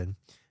put it in,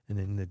 and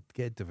then they'd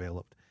get it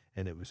developed,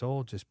 and it was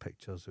all just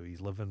pictures of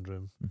his living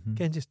room. Mhm.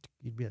 Again, just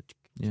you'd be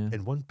Yeah.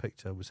 in one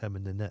picture was him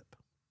in the nip,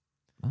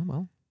 Oh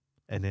well.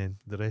 and then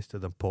the rest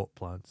of them pot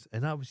plants,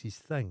 and that was his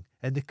thing.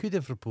 And they could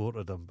have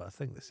reported him, but I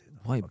think they said,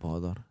 Why "Fuck it.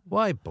 bother?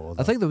 Why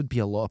bother?" I think there would be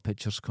a lot of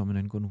pictures coming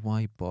in going,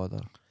 why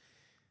bother?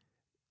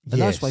 And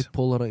yes. that's why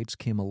Polaroids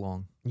came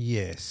along.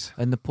 Yes.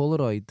 And the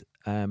Polaroid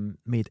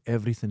made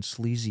everything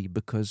sleazy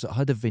because it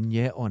had a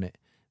vignette on it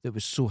that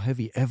was so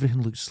heavy,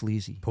 everything looked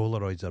sleazy.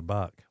 Polaroids are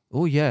back.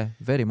 Oh yeah,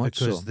 very much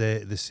Because so.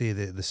 they say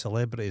that the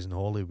celebrities in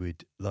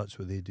Hollywood, that's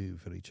what they do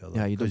for each other.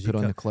 Yeah, you don't 'Cause put it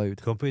on the can't-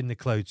 cloud. can't put it in the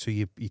cloud. So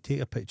you take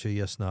a picture of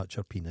your snatch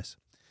or penis,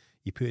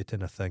 you put it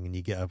in a thing, and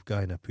you get a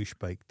guy in a push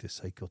bike to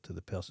cycle to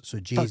the person. So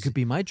That could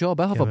be my job.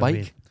 I have you a know what I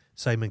bike. mean?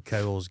 Simon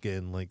Cowell's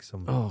getting like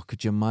some. Oh,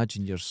 could you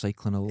imagine you're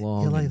cycling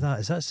along? you like and that?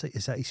 Is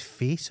that his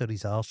face or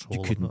his arsehole?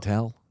 You couldn't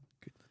tell.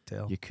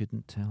 tell. You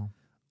couldn't tell.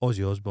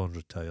 Ozzy Osbourne's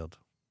retired.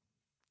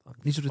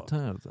 Thank He's fuck.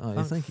 retired. Oh, I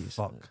Thank think he's.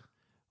 fuck.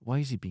 Why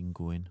has he been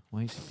going?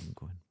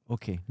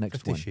 Okay, next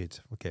 50 one.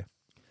 Shades. Okay.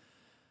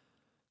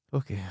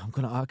 Okay, I'm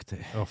going to act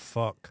it. Oh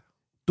fuck.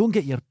 Don't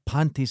get your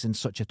panties in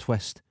such a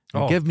twist.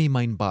 And Oh. give me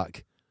mine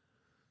back.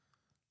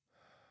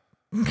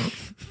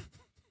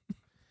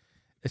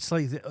 It's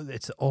like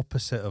it's the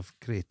opposite of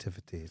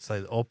creativity. It's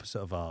like the opposite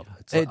of art.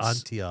 It's like It's-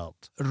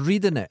 anti-art.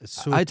 Reading it, It's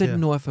so I didn't ter-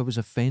 know if I was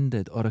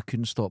offended or I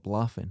couldn't stop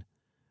laughing.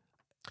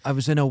 I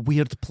was in a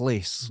weird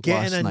place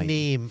Getting last a night.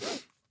 name,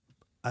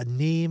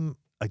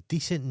 a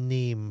decent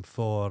name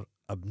for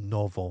a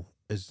novel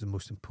is the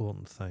most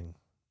important thing.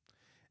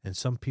 And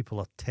some people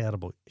are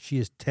terrible. She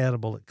is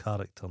terrible at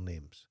character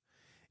names.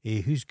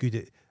 Who's good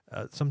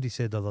at? Somebody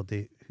said the other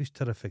day, who's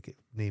terrific at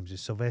names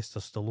is Sylvester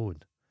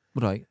Stallone.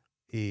 Right.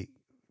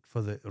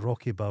 For the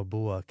Rocky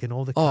Balboa, can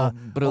all the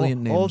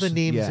Brilliant all the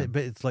names, names, yeah.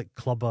 but it's like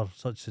Clubber,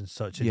 such and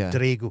such, and Yeah.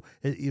 Drago.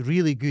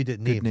 Really good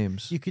at names. Good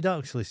names. You could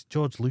actually.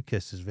 George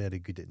Lucas is very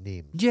good at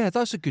names. Yeah,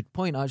 that's a good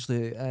point,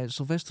 actually.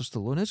 Sylvester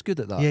Stallone is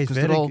good at that. Yeah, he's 'cause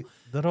very they're all, good.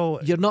 They're all.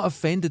 you're not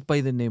offended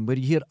by the name. Where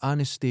you hear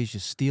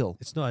Anastasia Steele,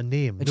 It's not a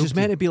name. it's just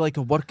meant to be like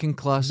a working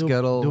class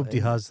girl.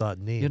 Nobody has that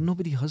name.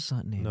 Nobody has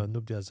that name. No,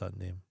 nobody has that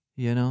name.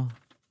 You know?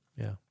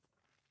 Yeah.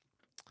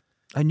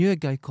 I knew a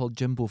guy called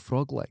Jimbo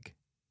Frogleg.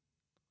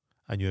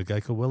 I knew a guy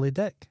called Willie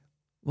Dick.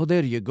 Well,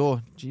 there you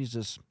go.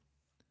 Jesus.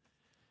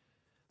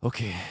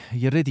 Okay,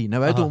 you ready?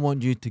 Now, I Uh-huh. don't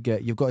want you to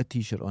get... You've got a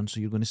T-shirt on, so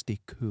you're going to stay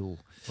cool.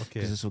 Okay.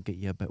 Because this will get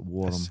you a bit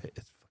warm. It's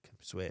fucking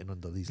sweating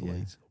under these Yeah.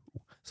 lights.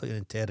 It's like an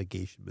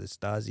interrogation with a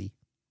Stasi.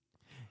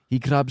 He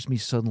grabs me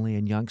suddenly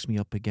and yanks me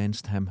up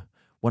against him.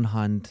 One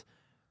hand...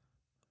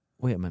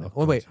 Wait a minute.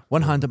 Oh, Oh, wait. God.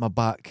 One Oh. hand at my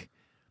back.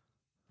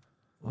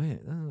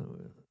 Wait,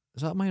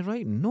 is that my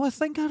writing? No, I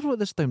think I wrote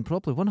this down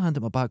properly. One hand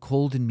at my back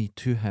holding me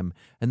to him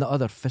and the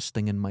other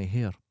fisting in my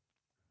hair.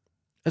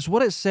 It's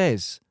what it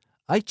says.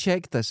 I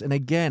checked this, and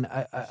again,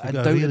 I You got a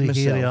doubted really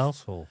hairy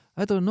myself. arsehole.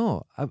 I don't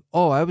know.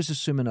 I was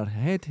assuming her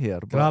head hair.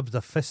 But Grabbed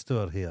a fist to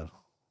her hair.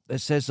 it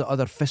says the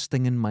other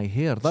fisting in my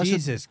hair. That's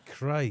Jesus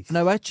Christ.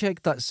 now, I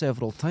checked that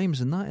several times,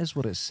 and that is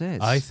what it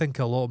says. I think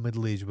a lot of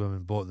middle-aged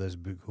women bought this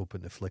book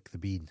hoping to flick the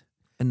bean.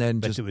 and then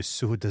But just it was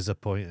so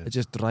disappointing. it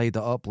just dried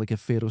it up like a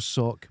Pharaoh's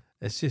sock.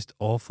 It's just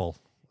awful.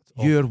 It's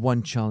awful. You're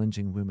one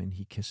challenging woman,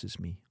 he kisses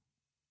me,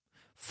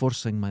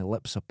 forcing my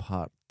lips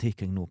apart,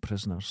 taking no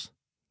prisoners.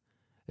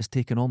 It's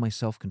taken all my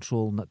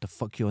self-control not to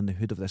fuck you on the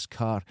hood of this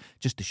car,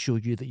 just to show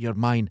you that you're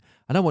mine,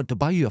 and I want to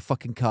buy you a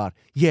fucking car.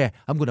 Yeah,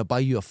 I'm going to buy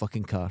you a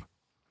fucking car.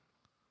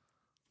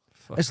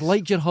 It's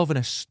like you're having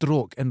a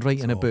stroke and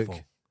writing a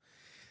book.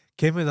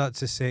 Came with that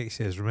to sex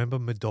is. Remember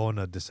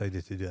Madonna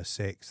decided to do a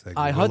sex thing.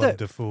 I with had Willem it.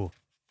 Dafoe.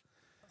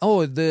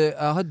 Oh,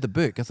 I had the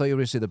book. I thought you were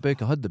going to say the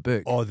book. I had the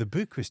book. Oh, the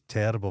book was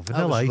terrible.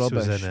 Vanilla was Ice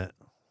was rubbish. in it.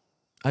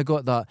 I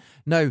got that.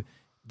 Now,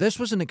 this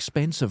was an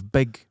expensive,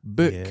 big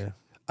book. Yeah.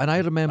 And I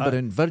remember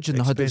in Virgin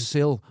they had it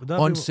expensive. Would that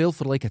on be- sale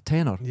for like a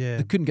tenner. Yeah.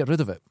 They couldn't get rid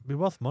of it. Be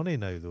worth money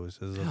now, though.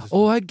 So they're just-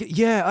 Oh, I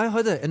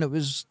had it, and it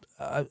was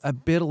I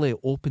barely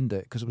opened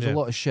it because it was Yeah. a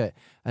lot of shit,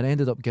 and I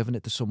ended up giving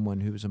it to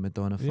someone who was a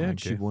Madonna fan. Yeah, and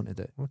She okay. wanted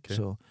it, Okay.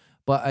 so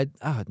but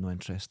I had no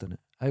interest in it.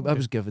 I Okay.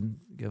 was given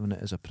it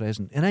as a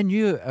present, and I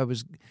knew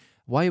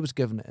why I was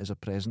giving it as a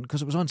present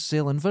because it was on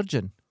sale in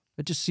Virgin.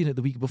 I'd just seen it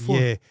the week before.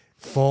 Yeah.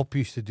 Fop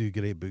used to do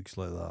great books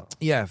like that.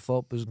 Yeah,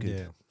 Fop was good.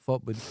 Yeah.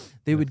 Fop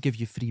they would give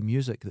you free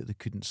music that they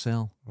couldn't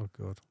sell. Oh,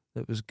 God.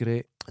 That was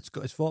great.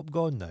 Is Fop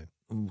gone now?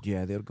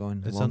 Yeah, they're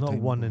gone. Is a there long not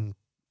time one ago. in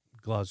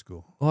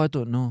Glasgow? Oh, I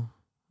don't know.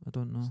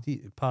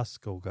 Steve,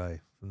 Pascal guy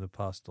from the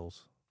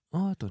Pastels.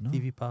 Oh, I don't know.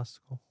 TV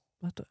Pascal.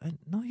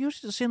 No, you're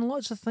saying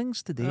lots of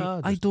things today.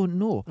 Ah, I just- don't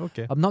know.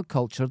 Okay. I'm not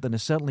cultured, and I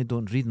certainly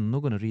don't read. I'm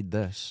not going to read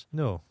this.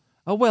 No.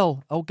 I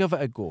will. I'll give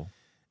it a go.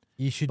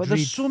 You should But read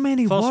there's so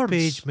many first words.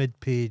 page,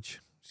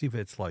 mid-page. See what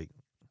it's like.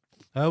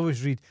 I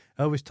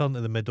always turn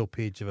to the middle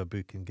page of a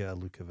book and get a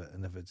look of it.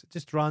 And if it's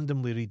just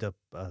randomly read a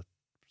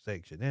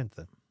section,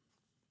 anything.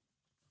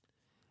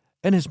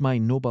 In his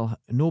mind,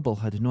 Noble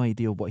had no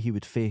idea what he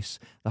would face.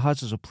 The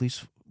hazards of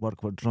police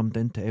work were drummed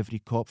into every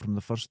cop from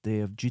the first day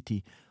of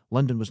duty.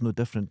 London was no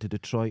different to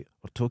Detroit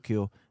or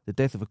Tokyo. The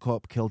death of a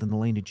cop killed in the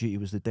line of duty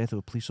was the death of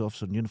a police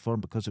officer in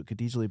uniform because it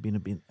could easily have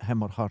been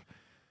him or her.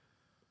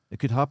 It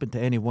could happen to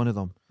any one of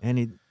them,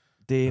 any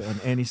day on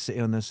any city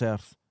on this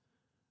earth.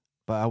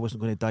 But I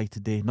wasn't going to die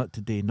today. Not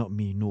today, not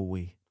me, no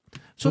way.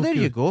 So there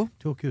Tokyo- you go.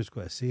 Tokyo's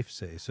quite a safe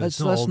city, so That's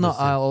it's not all the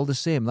same. all the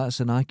same. That's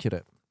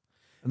inaccurate.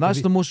 And that's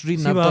Maybe- the most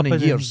reading See I've what done in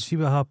happened years. See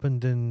what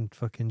happened in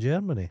fucking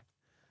Germany.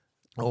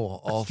 Oh,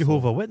 That's awful.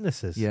 Jehovah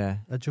Witnesses. Yeah,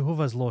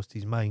 Jehovah's lost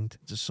his mind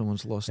just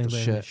someone's lost and their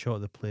went and shit. shot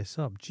the place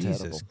up. Jesus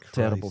Terrible, Christ.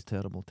 terrible,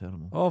 terrible,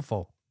 terrible.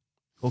 Awful.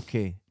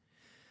 Okay.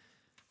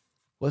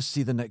 Let's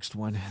see the next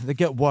one. They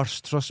get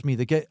worse, trust me.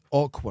 They get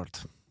awkward.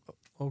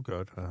 Oh,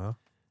 God.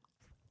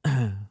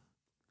 Uh-huh.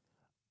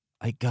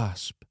 I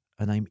gasp,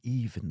 and I'm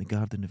Eve in the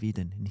Garden of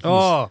Eden.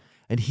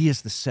 And he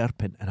is the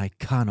serpent, and I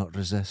cannot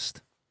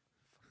resist.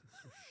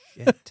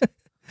 Shit.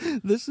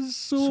 This is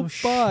so,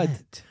 So bad.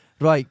 shit.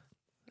 Right.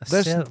 A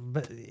This-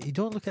 but you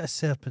don't look at a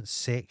serpent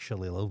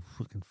sexually. Like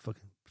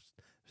fucking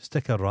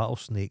stick a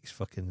rattlesnake's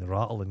fucking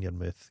rattle in your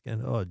mouth.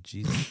 And, oh,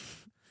 Jesus.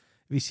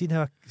 Have you seen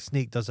how a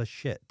snake does a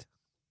shit?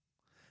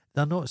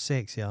 They're not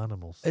sexy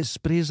animals. It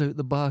sprays out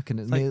the back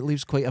and like- it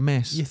leaves quite a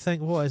mess. You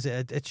think, what is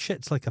it? It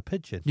shits like a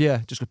pigeon.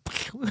 Yeah, just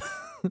go.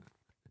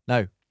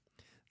 Now,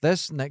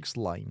 this next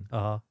line,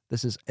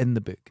 this is in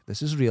the book.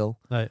 This is real.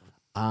 Right.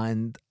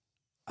 And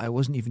I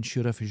wasn't even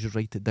sure if I should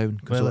write it down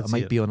because Well, it let's might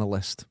hear it. be on a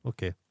list.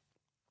 Okay.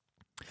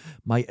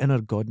 My inner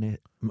godness.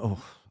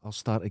 Oh, I'll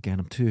start again.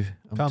 I'm too.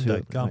 Calm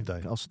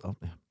down. I'll stop.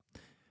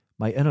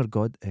 My inner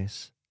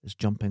goddess is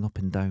jumping up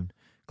and down,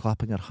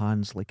 clapping her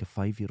hands like a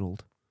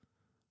 5-year-old.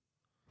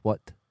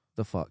 What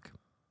the fuck?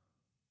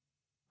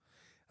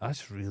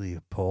 That's really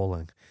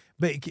appalling.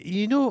 But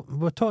you know, we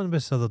were talking about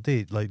this the other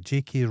day, like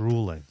J.K.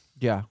 Rowling.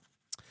 Yeah.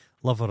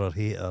 Love her or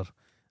hate her.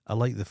 I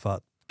like the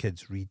fact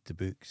kids read the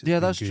books. It's Yeah,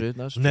 been that's good. true.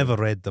 That's true. Never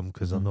read them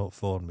because Mhm. they're not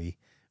for me.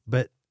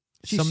 But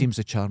She seems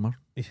a charmer.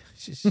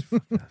 she's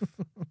fucking-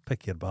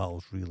 pick your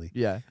battles, really.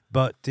 Yeah.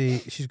 But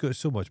she's got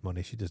so much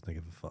money, she doesn't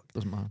give a fuck.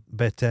 Doesn't matter.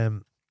 But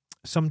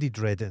somebody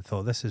read it and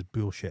thought, this is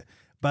bullshit.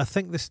 But I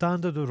think the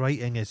standard of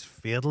writing is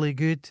fairly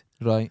good.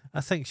 Right.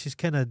 I think she's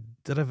kind of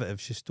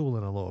derivative. She's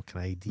stolen a lot of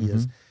kind of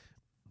ideas. Mhm.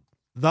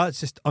 That's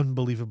just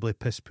unbelievably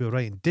piss poor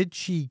writing. Did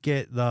she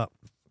get that?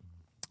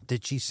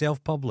 Did she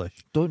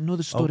self-publish? Don't know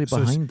the story So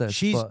behind this.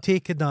 She's but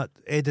taken that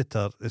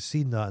editor, has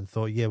seen that and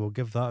thought, yeah, we'll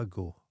give that a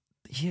go.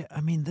 yeah,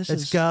 I mean, this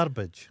It's is.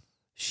 garbage.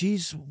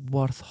 She's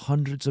worth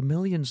hundreds of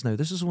millions now.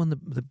 This is one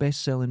of the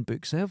best-selling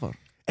books ever.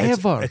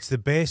 It's the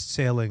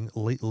best-selling,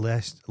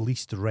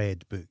 least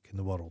read book in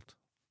the world.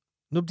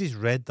 Nobody's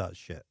read that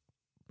shit.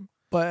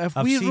 But if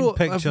I've we seen wrote,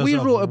 pictures if we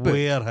of wrote a book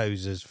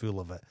warehouses full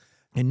of it.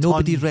 and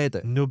nobody Tons. read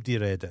it, Nobody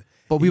read it.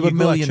 but we You were go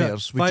to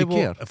millionaires, church- would you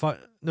care? If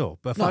No.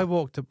 I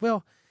walked up,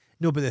 well,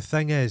 no, but the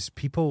thing is,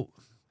 people,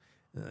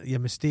 you're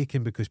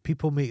mistaken because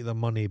people make their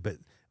money, but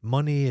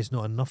money is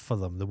not enough for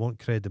them. They want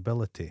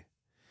credibility.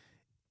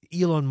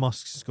 Elon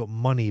Musk's got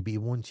money, but he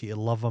wants you to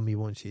love him. He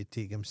wants you to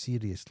take him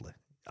seriously.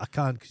 I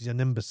can't because you're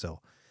an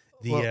imbecile.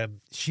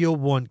 She'll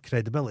want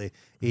credibility.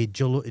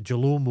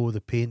 Jalomo,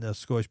 the painter,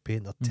 Scottish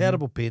painter,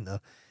 terrible painter.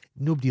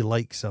 Nobody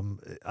likes him.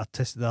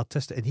 The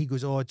artistic, and he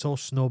goes, "Oh, it's all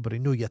snobbery."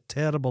 No, you're a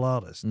terrible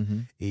artist.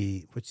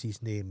 What's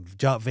his name?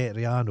 Jack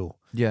Vetriano.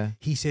 Yeah.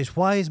 He says,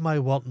 "Why is my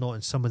work not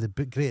in some of the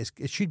greatest?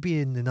 It should be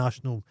in the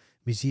National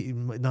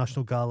Museum,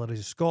 National Galleries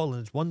of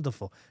Scotland. It's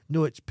wonderful."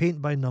 No, it's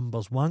paint by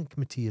numbers, wank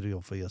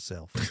material for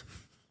yourself.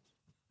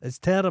 It's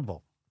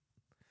terrible.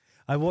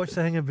 I watched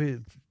the thing about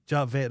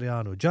Jack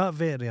Vetriano. Jack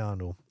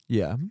Vetriano.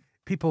 Yeah.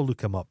 People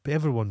look him up.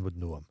 Everyone would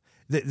know him.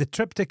 The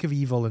triptych of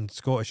evil in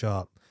Scottish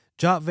art: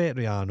 Jack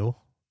Vetriano,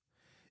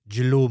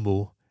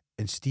 Jalomo,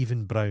 and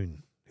Stephen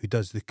Brown, who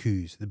does the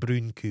coups, the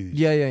Brown coups.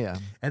 Yeah.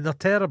 And they're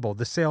terrible.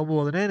 They sell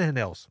more than anything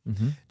else.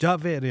 Mm-hmm. Jack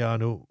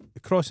Vetriano,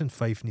 crossing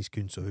Fife in his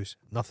council house,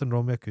 nothing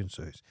wrong with a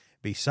council house,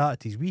 but he sat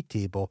at his wee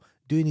table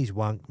doing his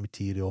wank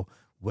material,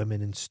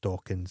 women in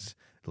stockings,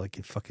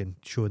 like fucking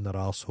showing their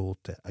arsehole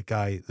to a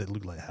guy that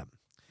looked like him.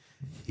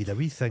 He had a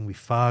wee thing with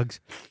fags,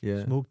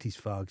 Yeah. smoked his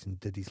fags and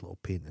did his little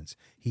paintings.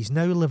 He's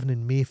now living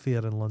in Mayfair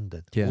in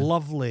London. Yeah.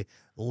 Lovely,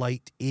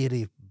 light,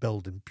 airy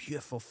building,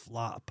 beautiful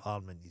flat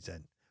apartment he's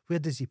in. Where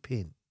does he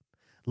paint?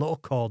 Little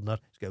corner,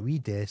 he's got a wee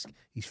desk,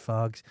 his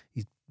fags,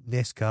 his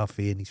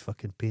Nescafe, and he's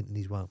fucking painting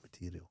his wank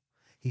material.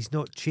 He's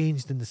not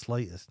changed in the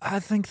slightest. I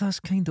think that's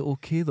kind of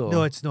okay, though.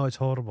 No, it's not. It's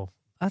horrible.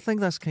 I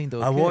think that's kind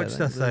of okay. I watched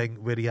a think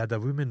thing where he had a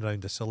woman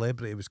round, a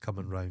celebrity was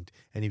coming round,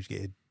 and he was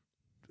getting.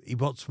 He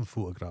works from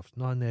photographs.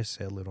 Not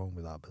necessarily wrong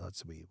with that, but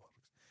that's the way he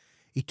works.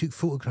 He took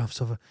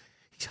photographs of her.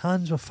 His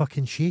hands were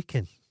fucking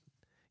shaking.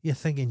 You're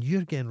thinking,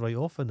 you're getting right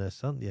off in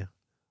this, aren't you?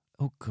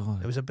 Oh,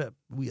 God. It was a bit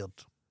weird.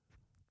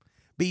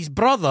 But his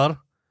brother,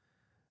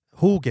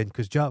 Hogan,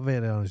 because Jack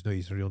Vetriano's not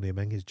his real name,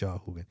 I think it's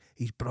Jack Hogan.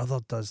 His brother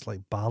does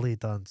like ballet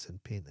dancing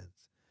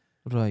paintings.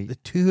 Right. The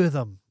two of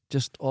them.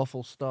 Just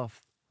awful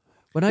stuff.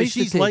 When I But used to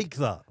she's take, like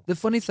that. the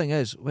funny thing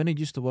is, when I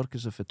used to work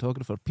as a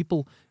photographer,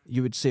 people,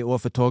 you would say, "Oh, a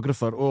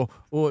photographer, oh,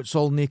 it's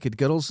all naked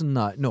girls and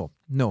that." No.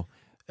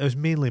 It was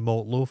mainly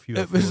malt loaf. You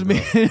were It was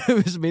photographed.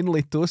 it was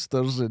mainly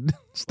toasters and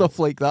stuff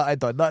like that. I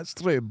done. That's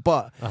true.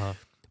 But Uh-huh.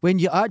 when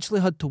you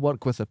actually had to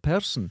work with a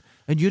person,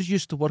 and you're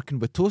used to working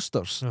with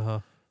toasters,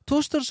 Uh-huh.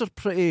 toasters are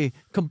pretty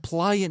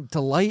compliant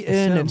to lighting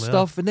certainly and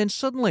stuff. And then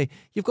suddenly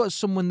you've got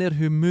someone there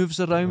who moves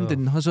around Oh.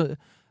 and has a.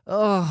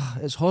 Oh,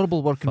 it's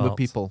horrible working with Farts.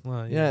 people.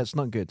 Well, yeah. yeah. it's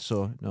not good.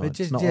 So no, But it's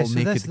just- not yeah, all so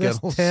naked this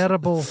girls.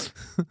 terrible,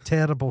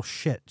 terrible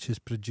shit she's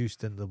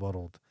produced in the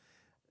world.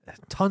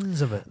 Tons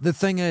of it. The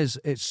thing is,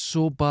 it's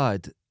so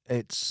bad.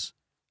 It's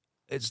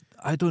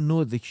I don't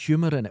know the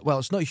humour in it. Well,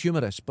 it's not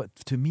humorous, but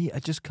to me, I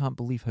just can't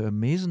believe how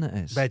amazing it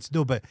is.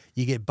 But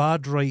you get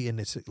bad writing.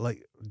 It's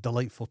like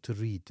delightful to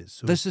read. It's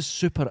so, This is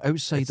super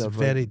outsider. it's right?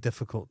 very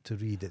difficult to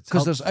read. It's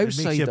 'Cause there's It makes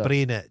your outsider.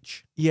 brain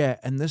itch. Yeah,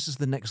 and this is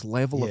the next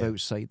level of Yeah.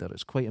 outsider.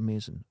 It's quite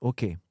amazing.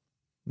 Okay,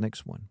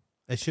 next one.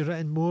 Has she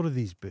written more of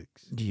these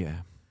books?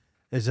 Yeah,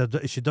 Is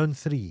she done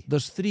 3?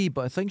 there's 3,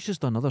 but I think she's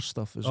done other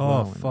stuff as Oh,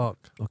 well.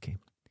 fuck. Okay,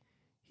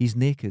 he's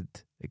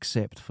naked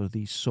except for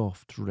these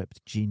soft,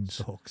 ripped jeans.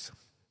 Socks.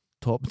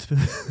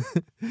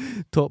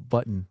 Top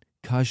button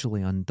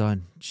casually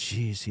undone.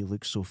 Jeez, he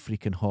looks so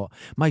freaking hot.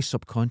 My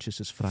subconscious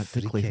is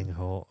frantically... Freaking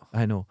hot.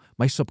 I know.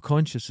 My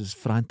subconscious is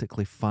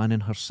frantically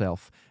fanning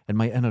herself, and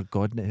my inner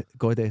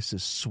goddess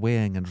is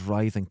swaying and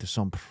writhing to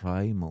some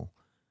primal,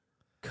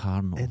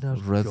 carnal Inner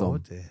rhythm.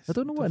 goddess. I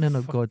don't know what the an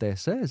inner fuck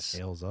goddess is.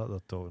 hell's that they're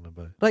talking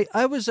about? Right,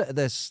 I was at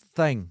this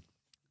thing,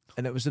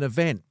 and it was an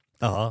event,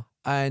 Uh-huh.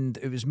 and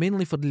it was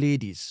mainly for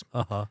ladies,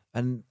 Uh-huh.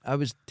 and I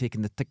was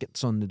taking the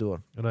tickets on the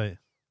door. Right.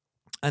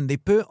 And they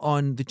put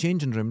on the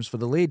changing rooms for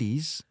the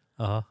ladies,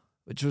 Uh-huh.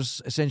 which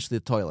was essentially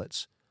the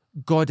toilets,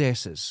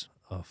 goddesses.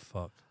 Oh,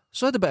 fuck.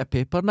 So I had a bit of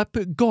paper, and I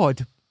put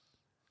God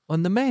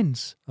on the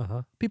men's.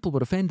 Uh-huh. People were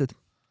offended.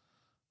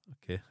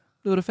 Okay.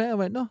 They were offended. I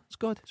went, no, it's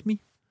God, it's me.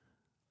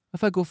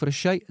 If I go for a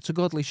shite, it's a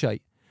godly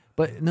shite.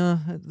 But no,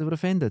 they were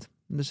offended.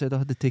 And they said I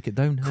had to take it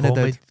down. And I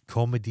did.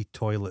 Comedy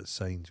toilet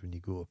signs when you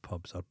go to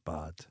pubs are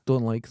bad.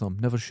 Don't like them.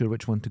 Never sure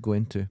which one to go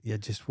into. Yeah,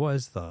 just what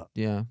is that?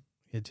 Yeah.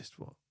 Yeah, just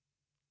what?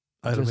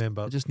 I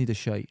remember I just need a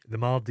shite. the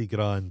Mardi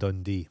Gras in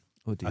Dundee.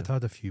 Oh dear. I'd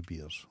had a few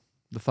beers.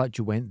 The fact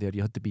you went there,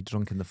 you had to be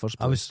drunk in the first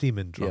place. I was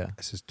steaming drunk. Yeah.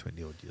 This is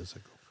 20 odd years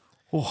ago.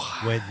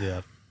 Oh. Went there.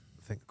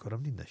 I think, God,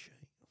 I'm needing a shite.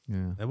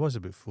 Yeah. It was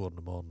about 4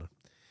 a.m.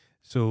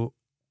 So,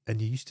 and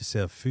you used to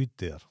serve food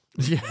there.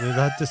 Yeah. They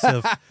had to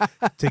serve,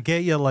 to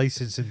get your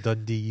license in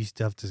Dundee, you used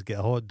to have to get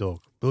a hot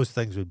dog. Those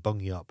things would bung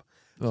you up.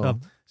 Oh.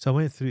 So I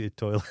went through the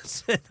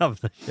toilets and having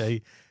a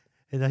shite.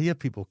 And I hear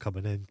people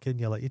coming in. Can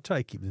you you try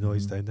to keep the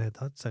noise down?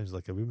 That sounds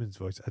like a woman's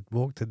voice. I'd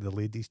walked into the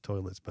ladies'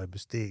 toilets by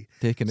mistake.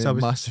 Taking So I in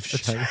was- massive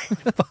shite.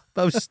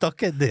 I was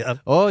stuck in there.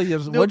 Oh,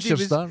 once Nobody you're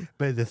was- starting.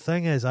 But the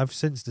thing is, I've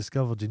since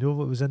discovered, do you know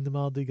what was in the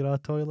Mardi Gras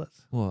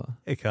toilets? What?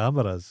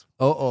 Cameras.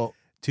 Oh.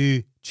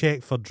 To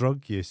check for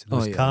drug use. And Oh,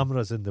 there's yeah.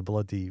 cameras in the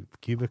bloody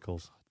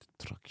cubicles.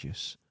 Drug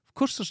use. Of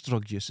course there's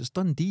drug use. It's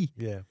Dundee.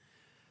 Yeah.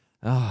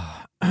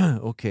 Ah,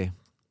 okay.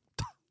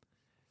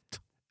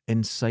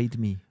 Inside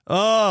me,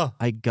 Oh!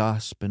 I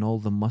gasp and all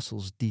the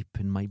muscles deep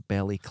in my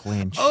belly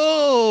clench.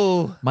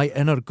 Oh! My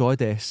inner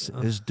goddess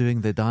is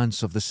doing the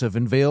dance of the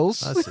seven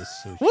veils. That's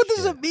just so What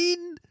does shit. it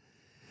mean?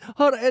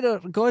 Her inner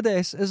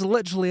goddess is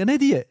literally an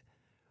idiot.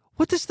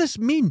 What does this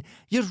mean?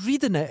 You're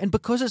reading it, and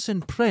because it's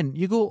in print,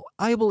 you go,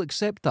 I will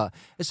accept that.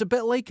 It's a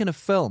bit like in a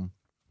film.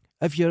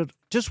 If you're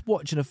just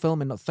watching a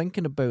film and not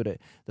thinking about it,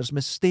 there's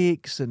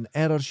mistakes and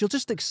errors, you'll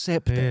just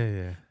accept it.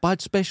 Yeah.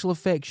 Bad special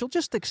effects, you'll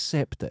just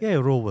accept it. Yeah,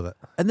 roll with it.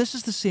 And this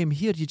is the same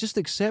here. You just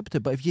accept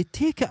it. But if you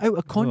take it out of Oh,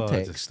 I just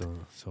context, don't-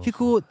 it's you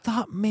awful. go,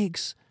 that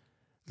makes...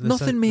 There's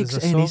nothing makes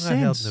there's a any song I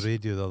heard on sense. the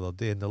radio the other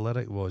day, and the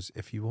lyric was,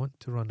 if you want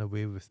to run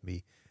away with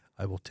me,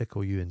 I will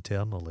tickle you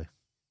internally.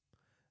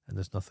 And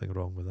there's nothing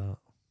wrong with that.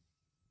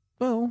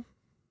 Well,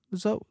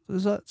 is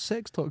that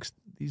sex talks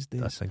these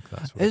days? I think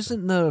that's what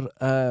Isn't there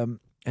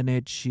an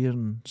Ed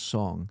Sheeran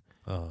song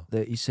Oh.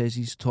 that he says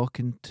he's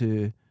talking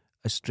to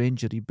a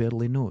stranger he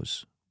barely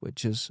knows,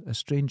 which is a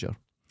stranger?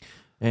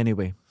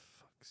 Anyway,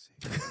 Fuck's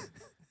sake.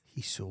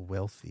 He's so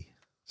wealthy.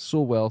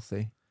 so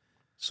wealthy.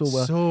 So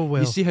well. So You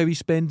wealthy. see how he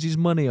spends his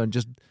money on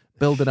just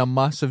building a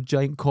massive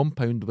giant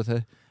compound with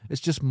it. It's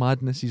just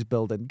madness he's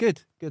building.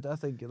 Good. I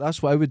think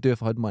that's what I would do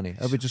if I had money.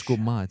 I would just go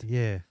mad.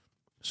 Yeah.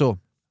 So,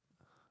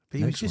 But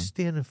he was Next just one.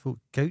 staying in folk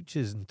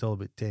couches until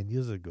about 10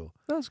 years ago.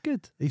 that's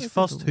good. His That's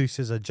first good. house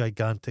is a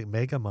gigantic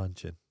mega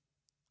mansion.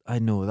 I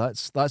know,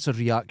 that's a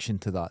reaction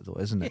to that though,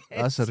 isn't it?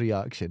 That's a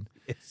reaction.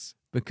 Yes.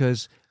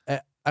 Because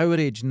at our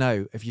age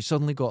now, if you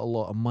suddenly got a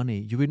lot of money,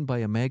 you wouldn't buy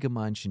a mega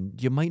mansion.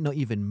 You might not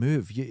even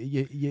move.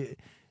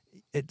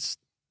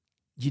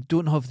 You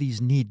don't have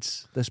these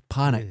needs, this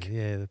panic.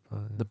 Yeah.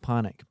 The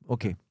panic.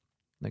 Okay,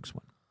 next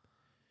one.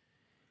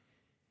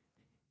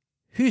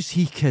 Who's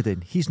he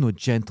kidding? He's no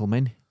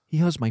gentleman. He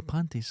has my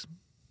panties.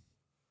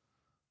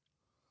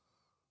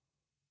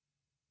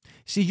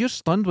 See, you're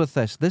stunned with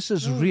this. This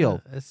is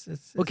real.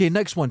 Okay,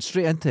 next one,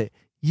 straight into it.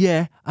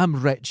 Yeah,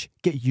 I'm rich.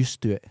 Get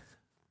used to it.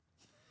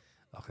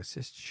 Oh, it's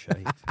just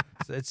shite.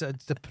 it's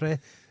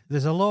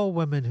There's a lot of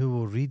women who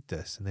will read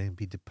this and then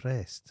be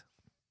depressed.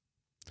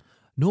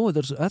 No, I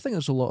think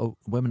there's a lot of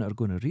women that are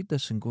going to read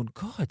this and going,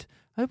 God,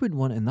 I wouldn't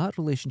want in that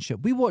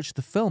relationship. We watched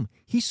the film.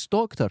 He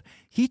stalked her.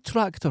 He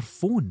tracked her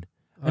phone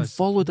and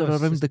followed her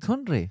around the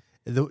country.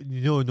 No.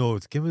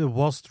 Give me the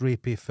worst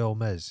rapey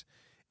film is.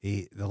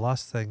 The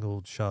last thing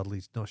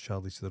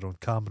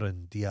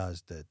Cameron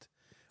Diaz did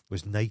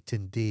was Night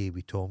and Day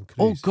with Tom Cruise.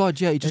 Oh, God,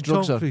 yeah, he just And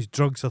drugs Tom her. Cruise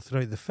drugs her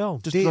throughout the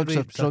film. Just Date drugs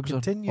rapes her all the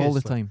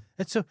continuously. time.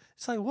 It's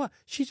like, what?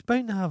 She's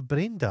bound to have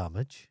brain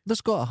damage.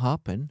 That's got to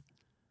happen.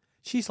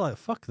 She's like,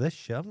 fuck this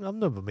shit. I'm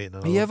never making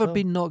another Have you ever film.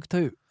 been knocked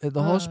out at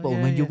the hospital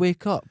and when you yeah.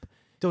 wake up?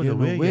 Don't you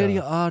know know where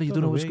you are. are, you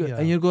don't know what's where going you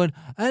and are. you're going,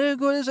 I don't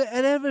go this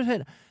and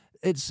everything.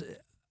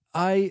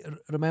 I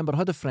remember I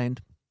had a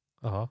friend,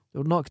 Uh-huh. they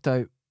were knocked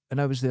out,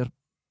 and I was there,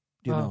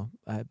 I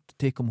had to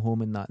take him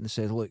home and that, and they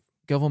said, look,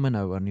 give him an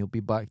hour and he'll be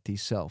back to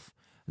himself.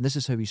 And this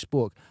is how he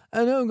spoke.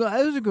 And I'm going,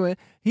 how's it going?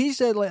 He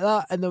said like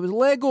that, and there was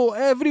Lego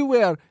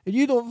everywhere, and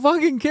you don't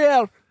fucking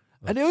care.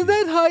 And it was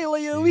then high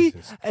like a wee.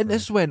 Jesus And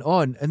this went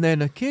on, and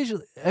then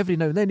occasionally, every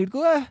now and then, he'd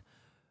go,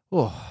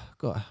 oh,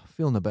 God,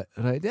 feeling a bit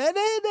right.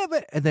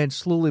 And then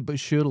slowly but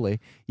surely,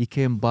 you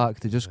came back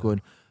to just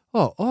going,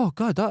 oh,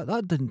 God,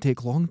 that didn't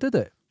take long, did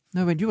it?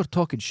 Now, when you were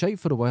talking shite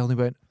for a while, and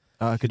he went,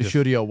 I could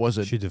assure you I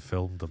wasn't. Should have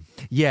filmed them.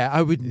 Yeah,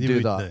 I wouldn't do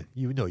wouldn't, that.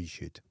 You know you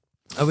should.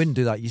 I wouldn't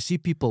do that. You see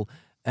people,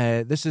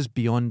 this is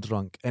beyond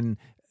drunk. And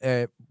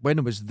when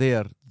I was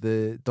there,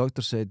 the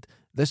doctor said,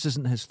 this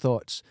isn't his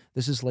thoughts.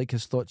 This is like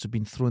his thoughts have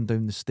been thrown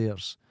down the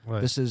stairs.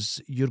 Right.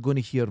 You're going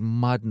to hear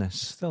madness.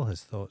 Still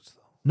his thoughts,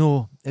 though.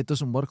 No, it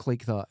doesn't work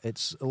like that.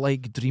 It's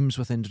like dreams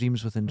within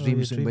dreams within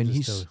dreams. And when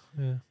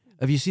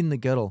have you seen the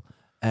girl?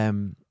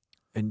 And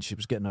she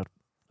was getting her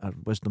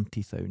wisdom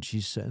teeth out, and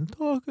she's sitting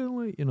talking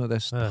like,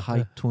 this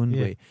high toned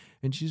way,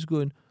 and she's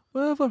going,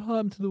 whatever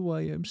happened to the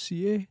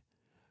YMCA?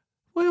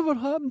 Whatever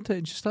happened to it?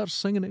 And she starts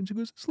singing it, and she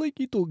goes, it's like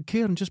you don't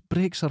care, and just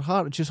breaks her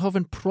heart. And she's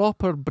having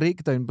proper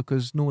breakdown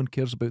because no one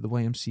cares about the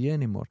YMCA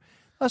anymore.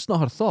 That's not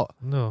her thought.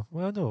 No,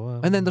 well, no.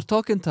 And then they're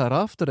talking to her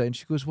after it, and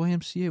she goes,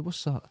 YMCA,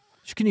 what's that?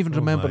 She couldn't even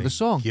remember the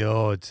song.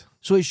 God.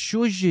 So it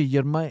shows you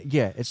your mind.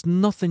 Yeah, it's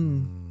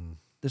nothing.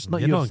 It's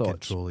not You're your not thoughts. in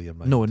control of your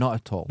mind. No, not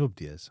at all.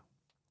 Nobody is.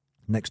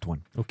 Next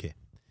one. Okay.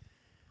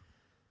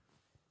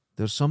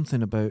 There's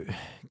something about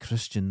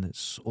Christian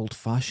that's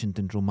old-fashioned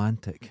and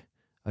romantic.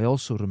 I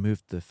also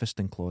removed the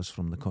fisting clause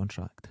from the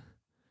contract.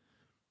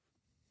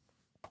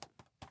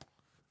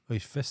 Oh,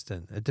 he's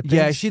fisting. It depends.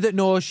 Yeah, she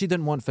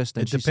didn't want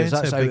fisting. It She says depends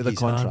that's how out big of the his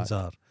contract. hands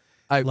are.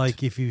 Out.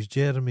 Like if he was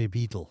Jeremy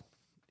Beadle,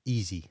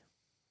 easy.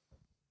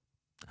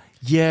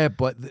 Yeah,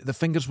 but the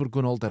fingers were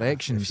going all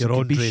directions. If you're it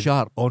could be Andre,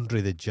 sharp.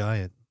 Andre the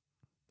Giant,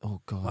 Oh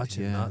God,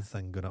 imagine yeah, that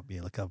thing going up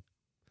here like a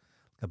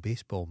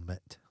baseball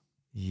mitt,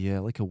 yeah,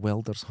 like a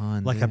welder's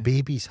hand, like yeah. a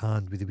baby's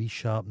hand with the wee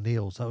sharp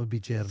nails. That would be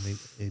Jeremy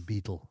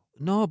Beadle.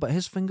 No, but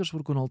his fingers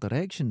were going all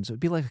directions. It would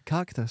be like a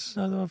cactus.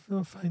 No,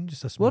 fine,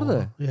 just a small.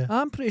 Were they? Yeah.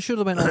 I'm pretty sure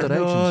they went all No,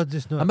 directions.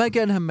 just not. Am I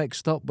getting him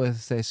mixed up with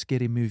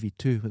Scary Movie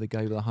 2 with a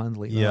guy with a hand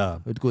like Yeah. that?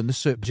 It would go in the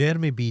soup.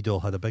 Jeremy Beadle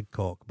had a big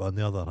cock, but on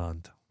the other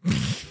hand,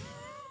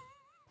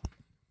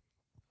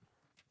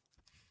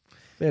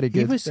 Very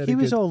good. he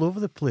was all over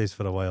the place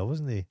for a while,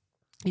 wasn't he?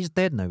 He's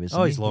dead now, isn't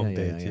Oh, he? he's long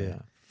dead, yeah.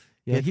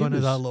 Yeah, he had one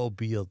of that little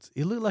beard.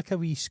 He looked like a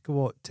wee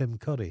squat Tim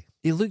Curry.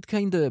 he looked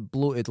kind of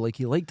bloated, like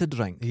he liked to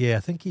drink. Yeah, I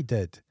think he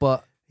did.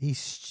 But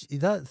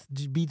That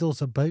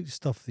Beadle's about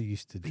stuff they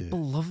used to do. people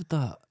loved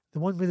that. The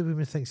one where the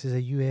woman thinks there's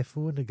a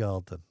UFO in the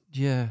garden.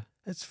 Yeah.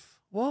 It's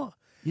what?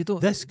 You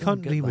don't. This you don't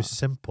country get was that.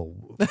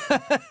 simple.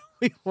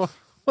 we were.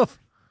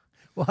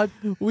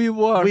 we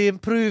were. We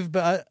improved,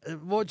 but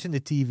watching the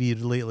TV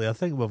lately, I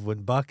think we've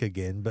went back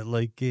again. But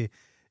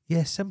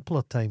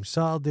simpler times.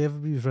 Saturday,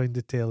 everybody was round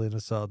the telly on a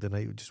Saturday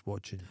night just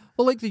watching.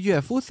 Well, like the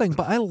UFO thing,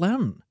 but I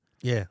learned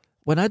Yeah.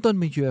 when I done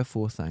my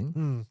UFO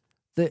thing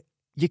that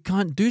you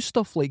can't do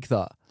stuff like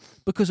that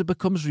because it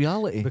becomes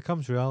reality. It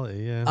becomes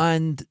reality, yeah.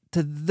 And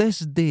to this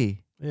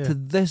day,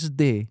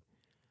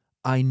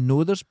 I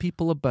know there's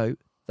people about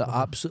that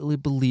absolutely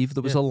believe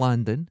there was a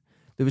landing.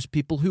 There was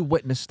people who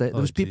witnessed it.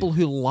 There was people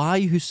who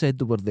lie who said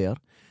they were there.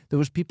 There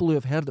was people who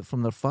have heard it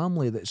from their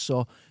family that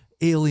saw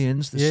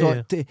aliens. They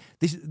saw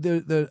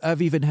it.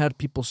 I've even heard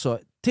people saw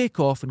it take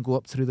off and go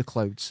up through the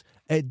clouds.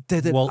 It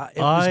didn't. Well, It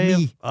was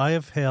me. I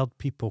have heard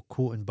people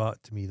quoting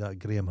back to me that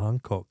Graham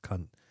Hancock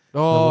cunt.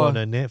 Oh, on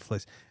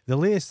Netflix. The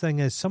latest thing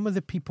is some of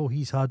the people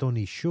he's had on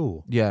his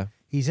show. yeah.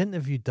 He's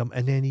interviewed them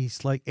and then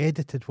he's like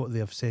edited what they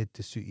have said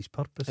to suit his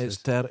purposes.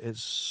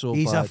 It's so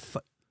He's bad.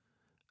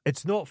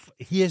 It's not.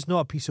 He is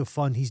not a piece of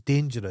fun. He's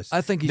dangerous. I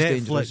think he's Netflix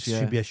dangerous. Yeah.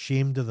 should be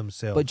ashamed of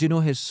themselves. But do you know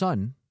his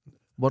son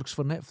works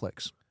for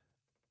Netflix?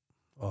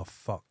 Oh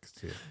fuck!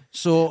 Dude.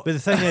 So, But the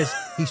thing is,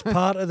 he's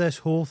part of this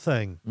whole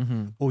thing.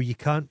 Mhm. Oh, you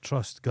can't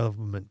trust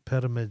government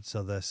pyramids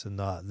or this and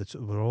that. That's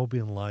we're all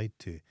being lied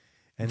to.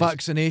 And it's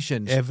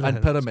vaccinations everything.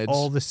 and pyramids. It's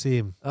all the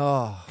same.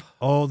 Oh.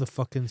 All the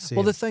fucking same.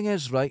 Well, the thing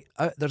is, right,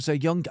 there's a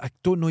young, I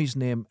don't know his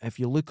name. If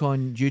you look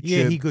on YouTube,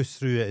 yeah, he goes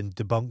through it and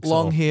debunks.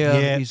 long all. hair,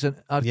 Yeah, he's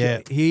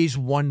he's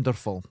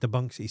wonderful.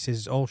 debunks. He says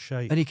it's all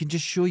shite. And he can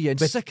just show you in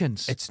But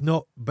seconds. It's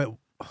not. But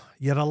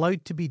you're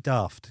allowed to be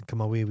daft and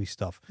come away with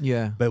stuff.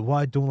 Yeah. But what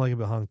I don't like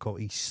about Hancock,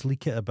 he's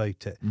sleek it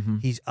about it.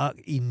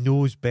 Mhm. He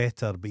knows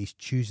better, but he's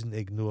choosing to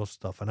ignore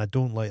stuff, and I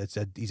don't like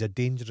it. He's a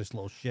dangerous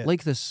little shit.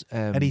 Like this.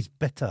 And he's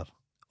bitter.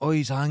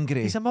 He's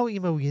angry. He's a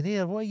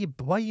multi-millionaire. Why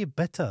are you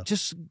bitter?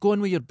 Just going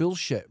with your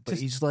bullshit. But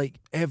he's like,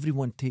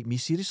 everyone take me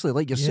seriously.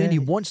 Like you're saying, he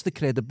wants the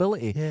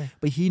credibility, Yeah.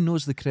 but he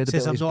knows the He credibility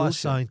says I'm is not bullshit. a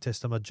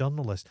scientist. I'm a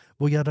journalist.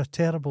 Well, you're a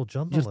terrible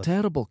journalist. You're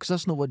terrible, because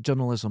that's not what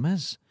journalism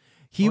is.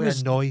 He It was.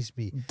 annoys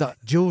me.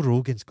 Joe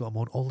Rogan's got him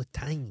on all the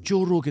time.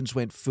 Joe Rogan's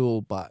went full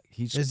back.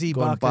 He's Is he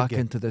gone back back again?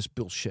 into this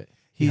bullshit.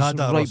 He He's had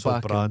that right Russell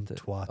back Brand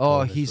into. twat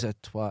Oh, on as he's well.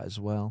 a twat as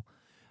well.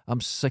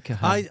 I'm sick of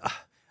him.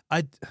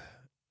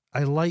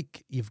 I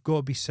like you've got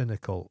to be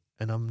cynical,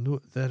 and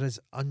there is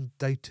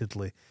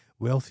undoubtedly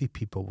wealthy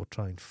people will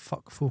try and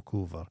fuck folk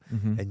over,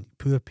 Mhm. and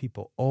poor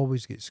people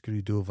always get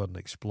screwed over and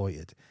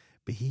exploited.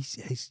 But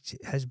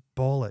his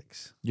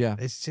bollocks. Yeah,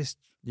 It's just.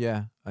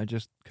 yeah. I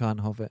just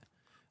can't have it.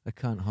 I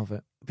can't have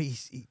it. But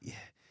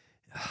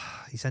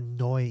he's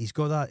annoying. He's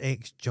got that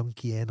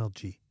ex-junkie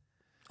energy.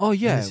 Oh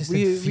yeah, it's just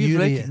we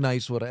infuriating.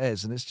 recognise what it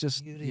is, and it's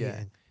just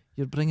Infuriating.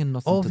 you're bringing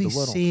nothing All to these the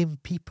world. same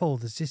people,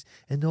 there's just,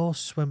 and they all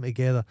swim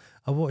together.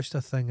 I watched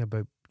a thing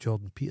about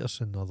Jordan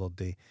Peterson the other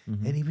day,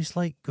 Mhm. and he was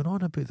like going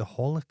on about the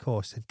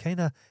Holocaust and kind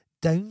of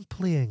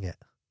downplaying it.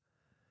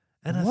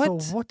 And I What?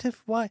 thought, what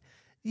if, why?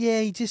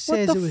 Yeah, he just What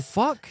says the it was.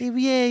 fuck?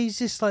 Yeah, he's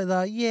just like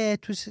that. Yeah,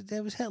 it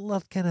was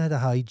Hitler kind of had a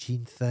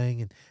hygiene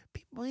thing, and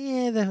people.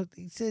 Yeah,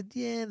 he said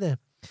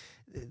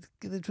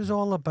it was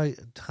all about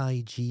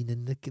hygiene,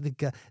 and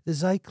the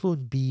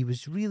Zyklone B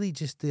was really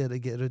just there to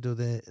get rid of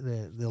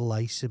the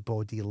lice, the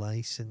body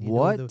lice, and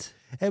What?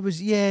 it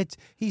was. Yeah,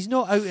 he's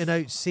not out and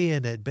out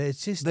saying it, but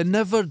it's just They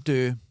never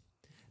do.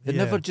 They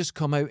Yeah. never just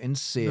come out and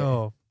say it.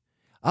 no.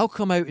 I'll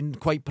come out and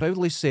quite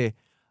proudly say,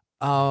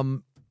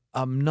 I'm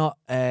not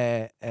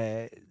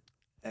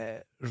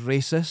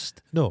racist.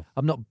 No,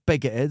 I'm not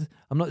bigoted.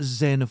 I'm not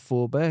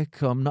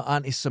xenophobic. I'm not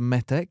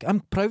anti-Semitic.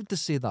 I'm proud to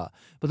say that.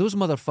 But those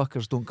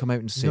motherfuckers don't come out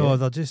and say no, it.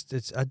 they're just.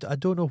 It's. I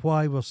don't know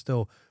why we're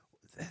still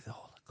the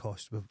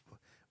Holocaust.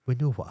 We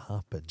know what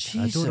happened.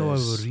 I don't know how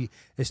Jesus.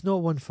 it's not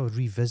one for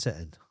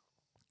revisiting.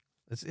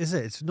 Is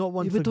it? It's not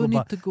one Yeah, for we go don't need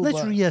back. to go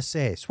Let's back.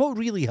 reassess what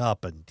really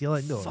happened. You're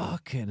like, no.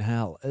 Fucking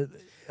hell. We're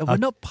I'll-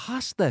 not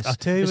past this. I'll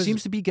tell you It what's-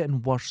 seems to be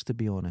getting worse, to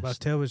be honest. But I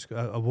tell you,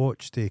 I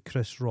watched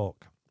Chris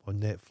Rock on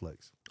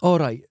Netflix. All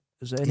right.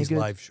 Is it any His good?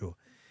 live show.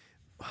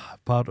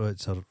 Part of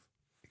it's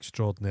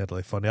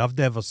extraordinarily funny. I've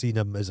never seen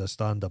him as a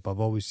stand-up. I've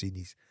always seen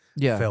his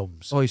Yeah.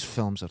 films. Oh, his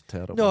films are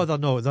terrible. No, they're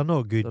not. They're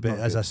not good. They're but not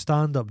as good. a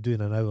stand-up,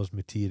 doing an hour's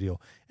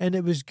material, and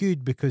it was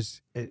good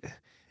because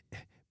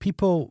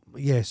people,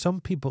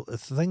 some people,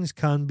 things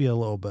can be a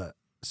little bit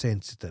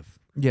sensitive,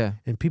 Yeah.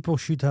 and people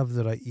should have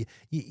the right.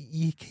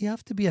 You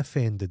have to be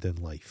offended in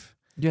life,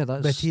 Yeah,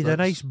 that's... but he had a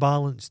that's- nice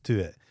balance to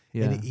it.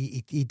 Yeah. And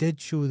he did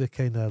show the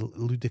kind of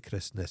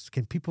ludicrousness.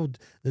 Can people?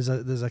 There's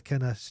a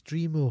kind of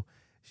stream of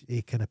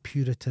a kind of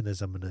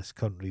puritanism in this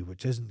country,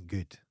 which isn't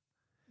good.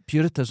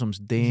 Puritanism's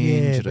Yeah, but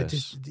dangerous.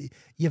 just,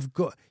 you've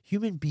got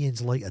human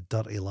beings like a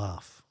dirty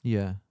laugh.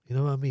 Yeah. You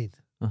know what I mean?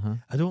 Uh-huh.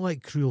 I don't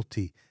like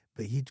cruelty,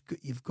 but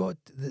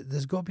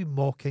there's got to be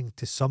mocking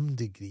to some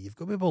degree. You've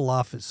got to be able to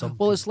laugh at something.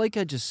 Well, it's like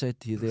I just said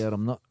to you there,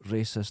 I'm not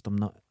racist, I'm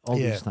not all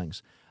Yeah. these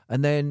things.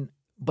 And then,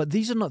 but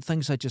these are not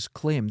things I just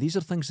claim. These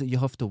are things that you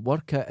have to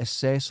work at,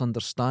 assess,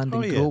 understand,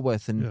 and Oh, yeah. grow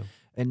with, and Yeah.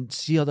 and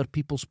see other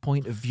people's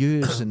point of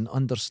views and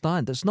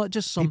understand. It's not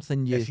just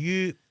something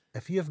you...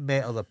 If you've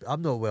met other,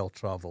 I'm not well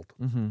travelled.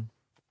 Mhm.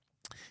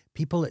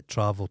 People that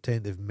travel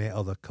tend to have met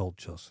other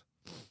cultures,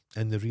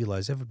 and they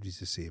realise everybody's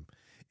the same.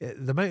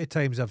 The amount of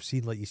times I've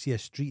seen, like, you see a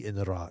street in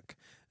Iraq,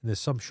 and there's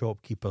some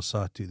shopkeeper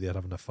sat out there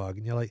having a fag,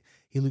 and you're like,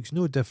 he looks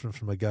no different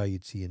from a guy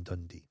you'd see in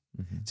Dundee.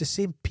 Mhm. It's the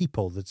same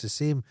people. It's the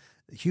same.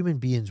 Human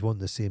beings want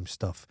the same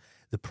stuff.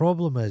 The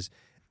problem is,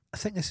 I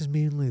think this is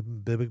mainly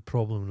the big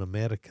problem in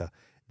America.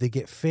 They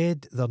get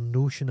fed their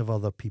notion of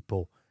other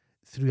people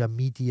through a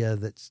media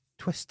that's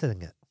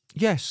twisting it.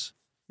 Yes.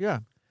 Yeah.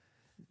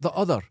 The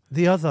other.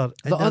 The other,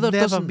 and The they're other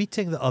never doesn't-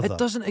 meeting the other. It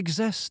doesn't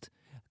exist.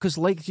 Because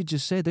like you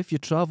just said, if you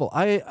travel...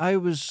 I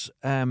was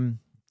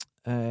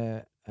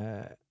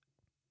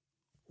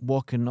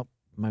walking up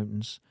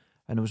mountains,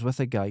 and I was with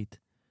a guide,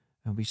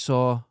 and we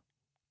saw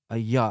a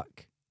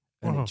yak,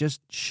 and Uh-huh. it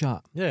just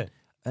shot. Yeah,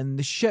 And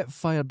the shit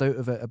fired out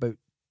of it about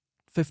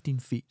 15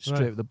 feet straight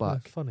right. out the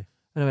back. That's funny.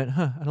 And I went,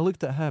 huh. And I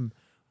looked at him.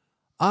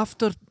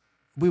 After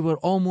we were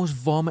almost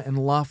vomiting,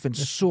 laughing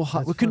so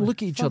hard, that's we couldn't funny.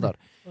 look at each Funny. other.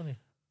 Funny.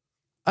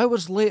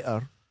 Hours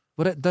later,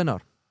 we're at dinner,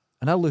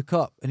 and I look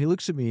up, and he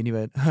looks at me, and he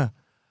went, huh.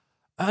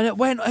 And it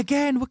went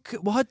again.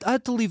 I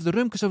had to leave the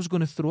room because I was going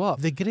to throw up.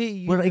 The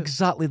great, We're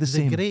exactly the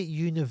same. great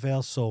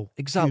universal,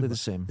 Exactly humour- the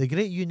same. The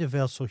great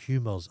universal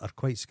humours are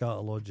quite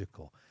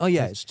scatological. Oh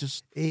yeah, it's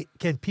just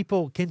Can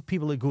people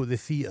that go to the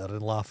theatre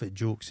and laugh at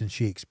jokes in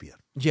Shakespeare?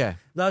 yeah.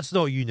 That's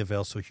not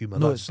universal humour.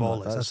 No, that's it's not.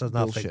 bollocks. That's That's an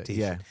bullshit,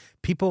 affectation. yeah.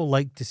 People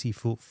like to see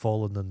folk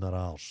falling on their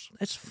arse.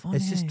 It's funny.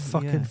 It's just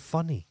fucking yeah.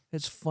 funny.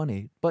 It's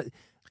funny, but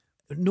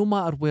no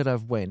matter where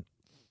I've went,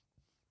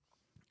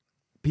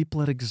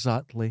 people are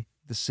exactly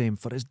the same.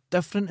 For as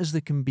different as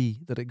they can be,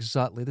 they're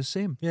exactly the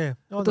same. Yeah.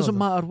 It doesn't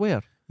matter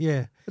where.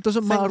 Yeah. It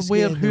doesn't matter Things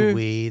where, get in the who,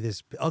 way.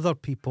 There's other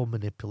people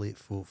manipulate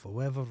folk for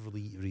whatever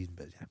reason.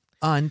 But yeah.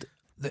 and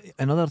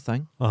another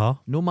thing. Uh-huh.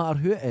 No matter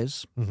who it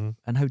is Mm-hmm.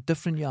 and how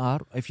different you are,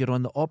 if you're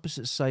on the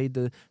opposite side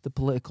of the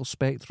political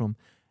spectrum,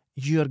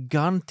 you're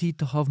guaranteed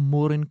to have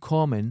more in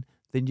common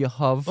than you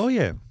have Oh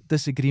yeah.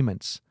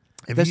 disagreements.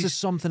 Have This you- is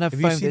something I've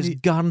have you found seen is the-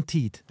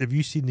 guaranteed. Have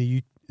you seen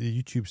the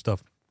YouTube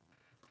stuff?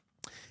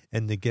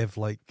 And they give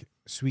like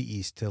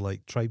sweeties to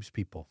like tribes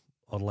people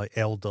or like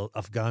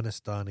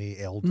Afghanistani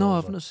elders. No,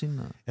 I've or- not seen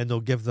that. And they'll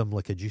give them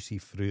like a juicy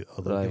fruit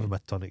or they'll Right. give them a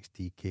tonics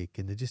tea cake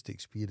and they just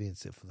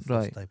experience it for the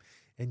Right. first time.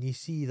 And you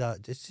see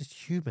that it's just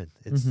human.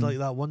 It's Mhm. like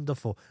that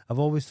wonderful. I've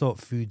always thought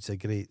food's a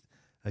great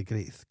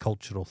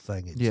cultural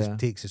thing. It Yeah. just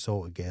takes us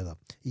all together.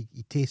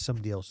 You taste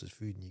somebody else's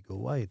food and you go,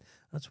 "Why?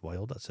 That's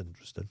wild. That's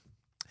interesting."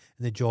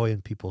 And the joy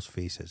in people's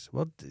faces.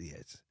 Well,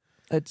 yes.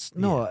 It's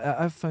no.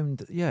 I've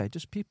found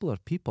just people are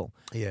people.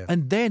 Yeah.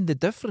 And then the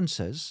difference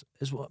is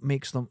what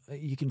makes them.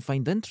 You can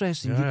find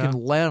interesting. Yeah, you can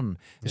learn.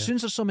 As Yeah. soon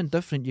as there's something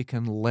different, you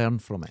can learn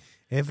from it.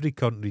 Every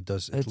country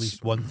does at It's-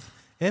 least one.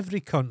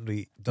 Every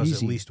country does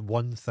Easy. at least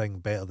one thing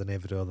better than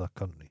every other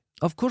country.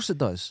 Of course, it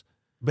does.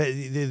 But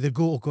they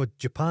go, oh God,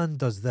 Japan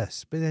does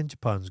this, but then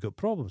Japan's got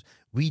problems.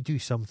 We do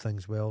some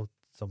things well,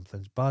 some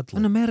things badly.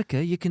 In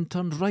America, you can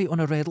turn right on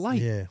a red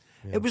light. Yeah.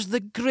 It was the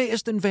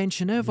greatest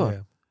invention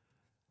ever.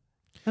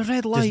 Yeah. A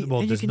red light. and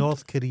you Does can,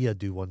 North Korea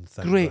do one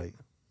thing Great. right?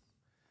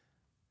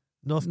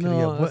 North Korea.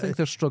 No, I think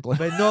they're struggling.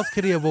 but North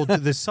Korea will do.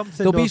 There's something.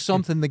 There'll be North Korea-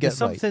 something they get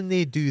There's right. something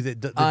they do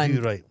that they do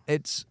And right.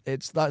 It's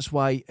that's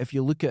why if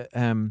you look at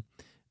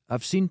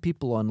I've seen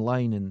people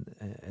online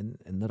and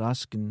they're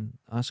asking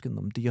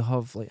them, do you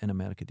have, like in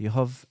America, do you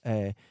have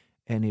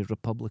any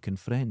Republican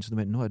friends? And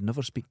they went, no, I'd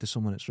never speak to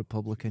someone that's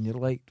Republican. You're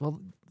like, well,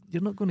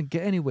 you're not going to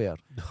get anywhere.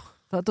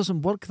 That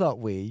doesn't work that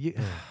way.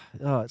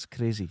 Oh, it's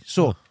crazy.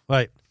 So,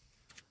 Right.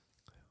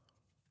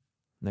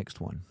 next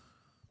one.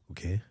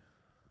 Okay.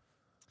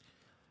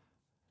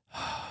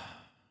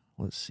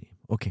 Let's see.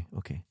 Okay.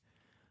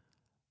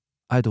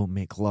 I don't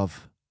make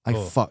love. I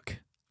Oh. fuck.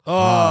 Oh.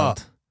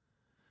 Hard.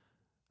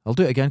 I'll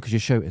do it again because you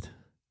shouted.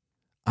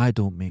 I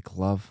don't make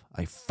love.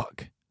 I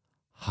fuck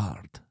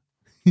hard.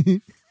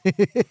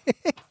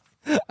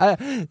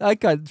 I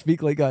can't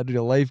speak like that in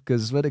real life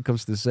because when it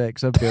comes to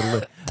sex,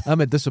 I'm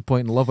a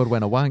disappointing lover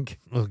when I wank.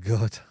 Oh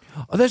God.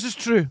 Oh, this is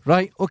true,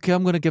 right? Okay,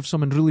 I'm going to give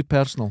something really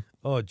personal.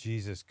 Oh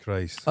Jesus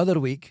Christ. Other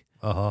week,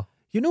 Uh-huh.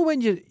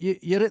 when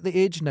you're at the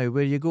age now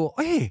where you go,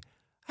 hey,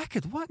 I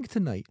could wank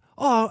tonight.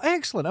 Oh,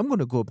 excellent! I'm going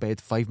to go to bed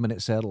 5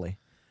 minutes early.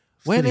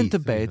 Went into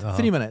bed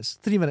 3 minutes.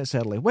 3 minutes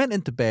early. Went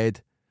into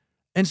bed.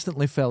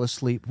 Instantly fell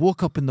asleep.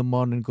 Woke up in the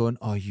morning going,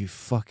 "Oh, you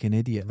fucking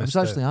idiot!" I was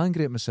Missed actually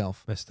angry at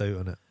myself. Missed out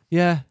on it.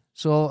 Yeah.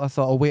 So I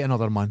thought I'll wait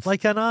another month.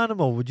 Like an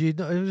animal, would you? It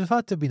would have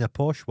had to have been a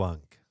posh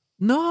wank.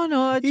 No,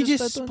 I You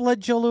just just I don't-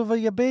 splidge all over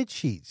your bed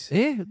sheets.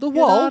 the You're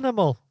wall, an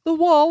animal. the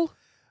wall.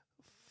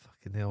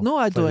 Fucking hell. No,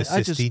 I It's like don't. the I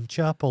just Sistine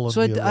Chapel.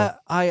 so on your wall.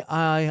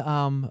 I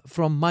am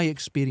from my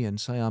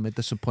experience. I am a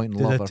disappointing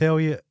Did lover. I tell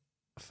you?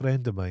 A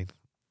friend of mine,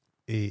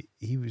 he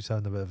was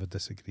having a bit of a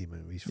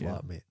disagreement with his Yeah.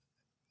 flatmate,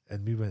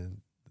 and we went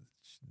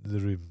in the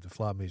room, the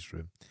flatmate's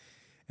room,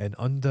 and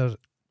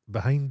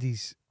behind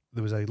these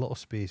there was a little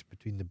space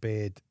between the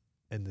bed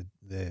and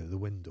the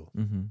window,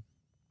 Mm-hmm.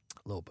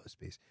 a little bit of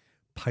space,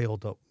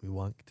 piled up with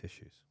wank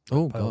tissues.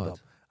 Oh piled God, up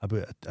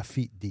about a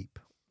feet deep.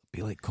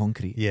 be like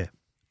concrete. Yeah,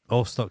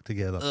 all stuck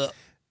together. Ugh,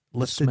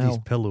 Lifted his smell.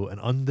 pillow, and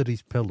under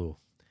his pillow,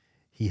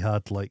 he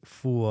had like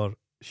 4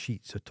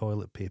 sheets of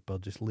toilet paper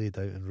just laid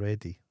out and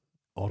ready,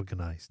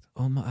 organised.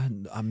 Oh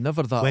man, I'm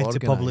never that Went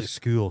organised. to public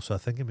school, so I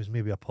think it was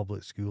maybe a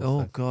public school Oh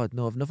thing. God,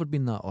 no! I've never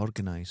been that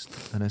organised,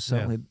 and I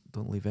certainly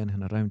don't leave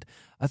anything around.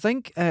 I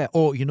think.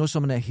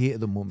 Something I hate at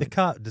the The moment.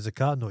 cat, does the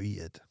cat not eat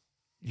it?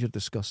 You're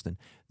disgusting.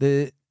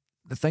 The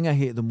thing I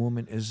hate at the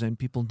moment is when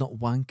people not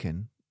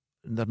wanking,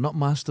 and they're not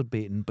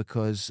masturbating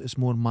because it's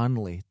more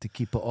manly to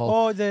keep it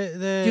all. Oh,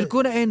 the You're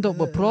going to end up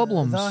with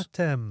problems.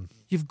 That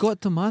You've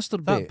got to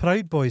masturbate. that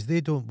Proud Boys,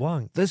 they don't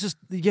wank. There's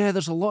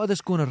a lot of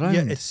this going around.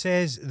 Yeah, it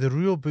says the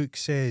rule book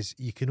says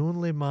you can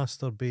only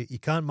masturbate. You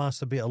can't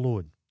masturbate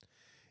alone.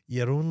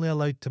 You're only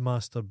allowed to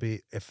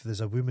masturbate if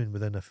there's a woman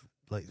within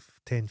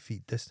 10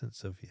 feet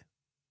distance of you.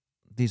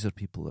 These are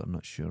people that are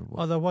not sure Oh,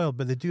 what. they're wild,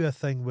 but they do a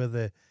thing where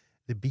they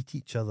beat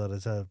each other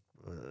as a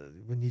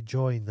when you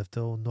join. They have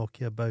to all knock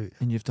you about.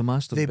 And you have to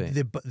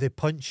masturbate. They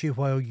punch you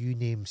while you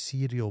name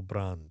cereal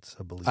brands,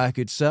 I believe. I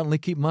could certainly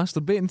keep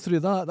masturbating through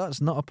that. That's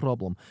not a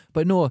problem.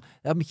 But no,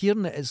 I'm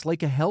hearing it. It's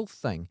like a health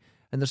thing.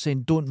 And they're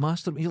saying, don't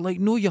masturbate. You're like,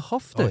 no, you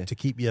have to. To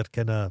keep your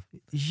kind of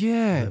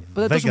Yeah, the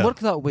but it doesn't vigour. work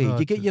that way. No,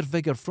 You get it- your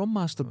vigour from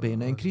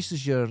masturbating. It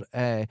increases your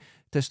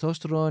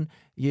testosterone.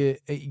 You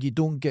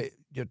don't get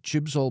your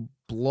tubes all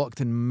blocked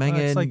and minging.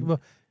 It's like, well,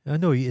 I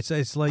know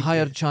it's like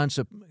higher chance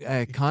of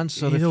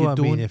cancer you if know you what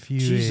don't. I mean? If you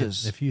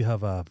Jesus. if you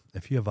have a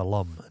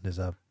lum and there's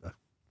a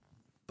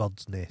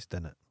bird's nest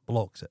in it,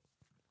 blocks it.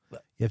 You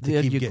have to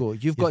There keep you get- go.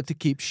 You've got to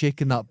keep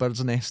shaking that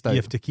bird's nest out. You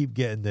have to keep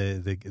getting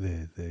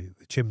the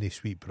chimney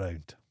sweep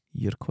round.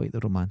 You're quite the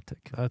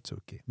romantic. That's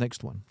okay.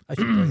 Next one. I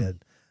should try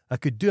it. I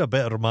could do a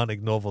better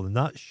romantic novel than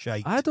that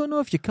shite. I don't know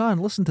if you can.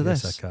 Listen to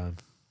yes, this. I can.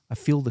 I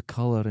feel the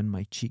colour in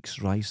my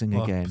cheeks rising Oh,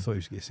 I again. thought he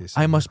was going to say I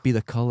something. must be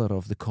the colour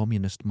of the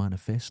Communist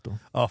Manifesto.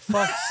 Oh,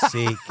 fuck's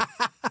sake.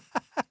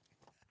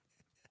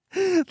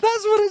 That's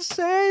what it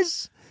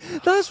says.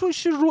 That's what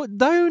she wrote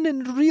down in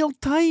real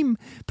time.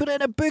 Put it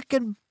in a book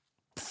and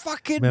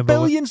fucking Remember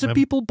when- billions of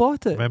people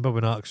bought it. Remember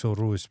when Axl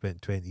Rose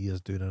spent 20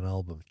 years doing an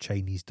album,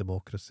 Chinese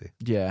Democracy?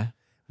 Yeah,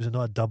 Was it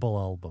not a double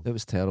album? it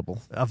was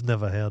terrible. I've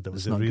never heard it. It's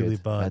Was it not really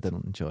good. I bad?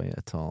 didn't enjoy it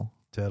at all.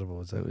 Terrible,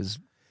 was It it? was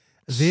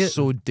They-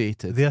 so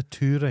dated. They're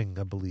touring,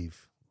 I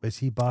believe. Is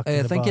he back in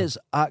I the think band? it's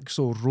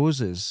Axl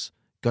Rose's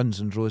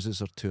Guns N'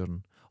 Roses are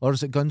touring. Or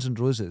is it Guns N'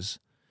 Roses?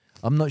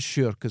 I'm not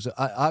sure because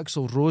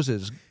Axl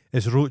Rose's.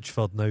 Is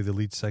Roachford now the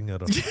lead singer?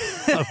 That'd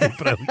be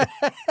brilliant.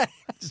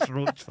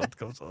 Roachford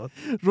comes on.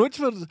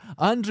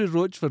 Andrew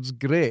Roachford's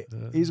great.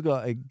 He's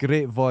got a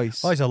great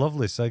voice. Oh, he's a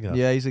lovely singer.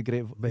 Yeah, he's a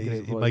great But great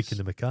he's voice. Mike and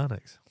the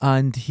Mechanics.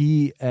 And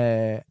he,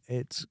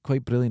 it's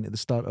quite brilliant at the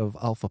start of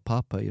Alpha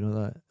Papa, you know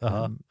that?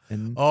 Uh-huh.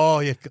 In Oh,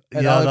 yeah,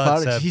 Alan that's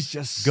Partridge, he's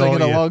just got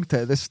singing you. along to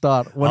it at the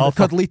start. When the Alpha-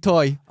 cuddly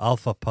toy.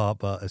 Alpha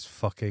Papa is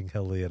fucking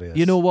hilarious.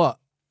 You know what?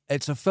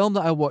 It's a film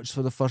that I watched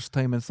for the first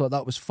time and thought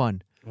that was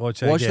fun.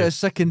 watched Watched it a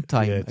second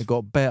time, Yeah, it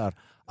got better.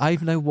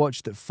 I've now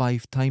watched it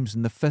 5 times,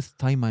 and the 5th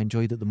time I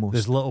enjoyed it the most.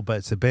 There's little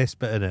bits. The best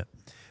bit in it,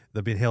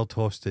 they've been held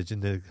hostage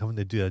and they're having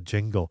to do a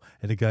jingle.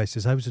 And the guy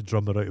says, I was a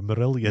drummer out of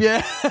Marillion.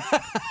 Yeah.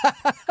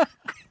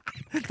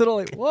 They're all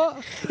like,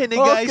 what? And the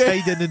guy's Okay.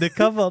 hiding in the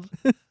cupboard.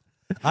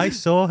 I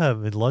saw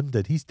him in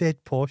London. He's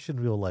dead posh in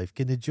real life.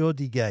 Can the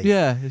Geordie guy?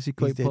 Yeah, is he He's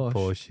quite dead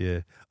posh?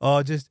 yeah.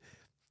 Oh, just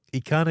he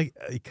can't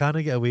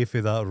get away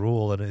from that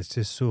role, and it's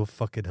just so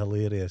fucking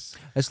hilarious.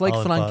 It's like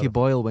Alan Frankie Parton.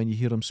 Boyle when you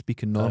hear him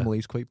speaking normally.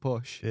 He's quite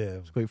posh. Yeah,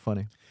 It's quite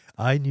funny.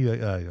 I knew.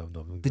 I'm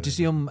not Did you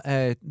see him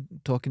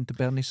talking to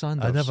Bernie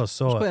Sanders? I never It's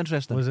saw quite it.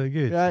 interesting. Was it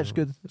good? Yeah, it's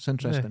good. It's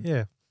interesting.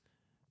 Yeah.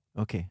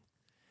 Okay.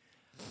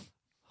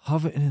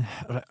 Having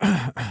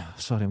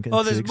sorry, I'm getting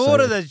Oh, too there's more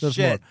of excited. this There's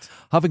shit. more.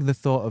 Having the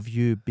thought of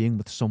you being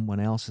with someone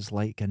else is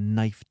like a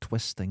knife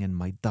twisting in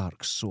my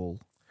dark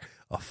soul.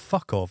 Oh,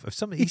 fuck off! If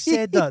somebody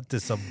said that to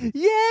somebody,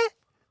 Yeah,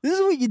 this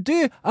is what you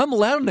do. I'm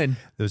learning.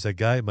 there was a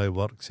guy at my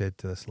work said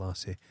to this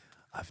lassie,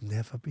 I've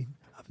never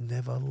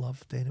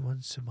loved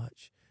anyone so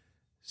much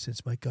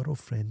since my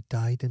girlfriend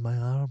died in my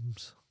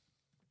arms.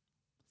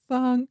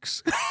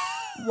 Thanks.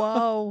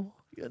 Wow,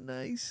 you're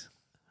nice.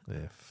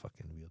 Yeah,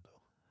 fucking weirdo.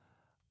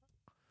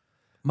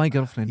 My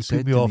girlfriend He said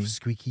put me to off me,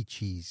 squeaky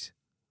cheese.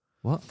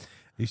 "What?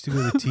 I used to go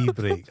to the tea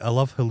break. I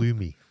love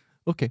halloumi.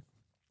 Okay,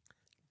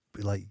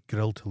 But like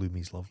grilled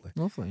halloumi's lovely.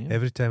 lovely." Yeah.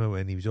 Every time I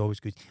went, he was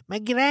always going, my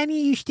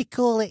granny used to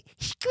call it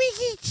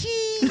squeaky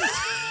cheese.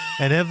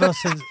 And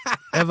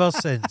ever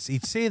since,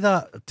 he'd say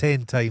that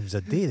 10 times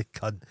a day, the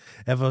cunt.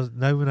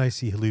 Now when I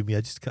see halloumi,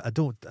 I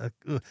don't,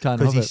 Can't because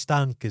have he it.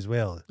 stank as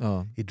well.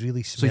 Oh, He'd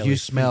really so smell you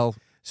his feet. smell?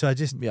 So I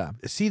just Yeah.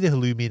 see the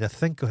halloumi and I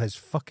think of his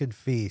fucking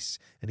face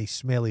and his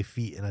smelly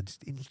feet and I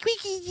just,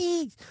 squeaky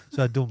cheese.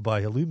 So I don't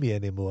buy halloumi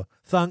anymore.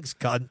 Thanks,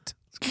 cunt.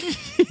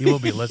 He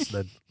won't be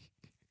listening.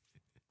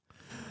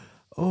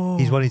 Oh,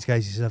 He's one of these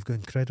guys who says, I've got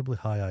incredibly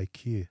high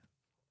IQ.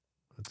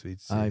 That's what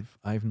he'd say.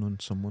 I've known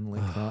someone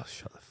like Oh, that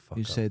shut the fuck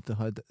who up. said they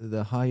had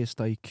the highest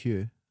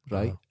IQ,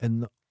 right,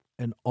 Uh-huh.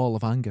 in all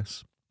of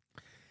Angus.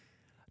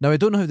 Now I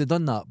don't know how they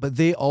done that, but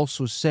they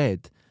also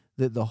said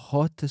that the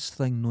hottest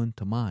thing known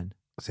to man.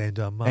 It's the end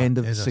of a man. End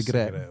of a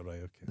cigarette. Right,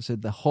 okay. They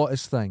said the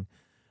hottest thing.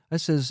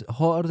 This is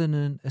hotter than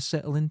an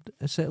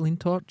acetylene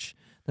torch,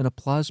 than a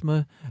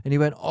plasma. And he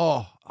went,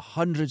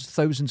 hundreds,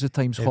 thousands of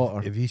times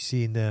hotter. Have you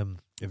seen?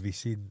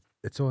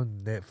 It's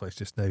on Netflix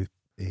just now.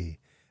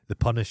 The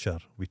Punisher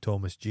with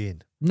Thomas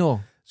Jane.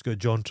 No, It's got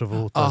John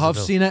Travolta. I have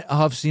seen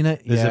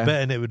it. There's yeah. a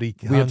bit in it where he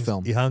Weird hangs,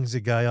 film. he hangs the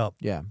guy up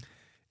Yeah,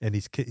 and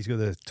he's got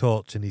the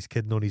torch and he's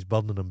kidding on, he's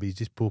burning him, but he's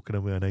just poking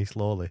him with a nice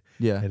lolly,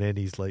 yeah. and then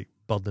he's like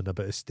burning a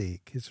bit of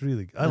steak. It's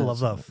really. I Yeah, love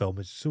that it's- film.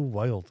 It's so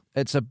wild,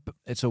 It's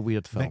a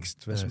weird film.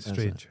 mixed, It's-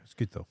 strange. It's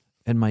good though.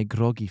 In my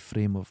groggy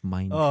frame of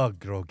mind, Oh,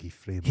 groggy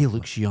frame. he of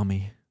looks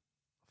yummy.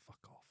 Fuck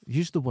off.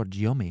 Use the word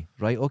yummy,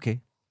 right? Okay.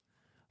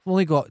 I've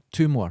only got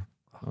 2 more.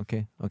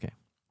 Okay.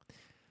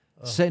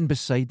 Oh. Sitting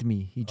beside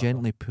me, he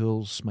gently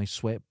pulls my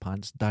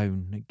sweatpants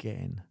down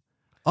again.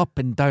 Up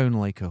and down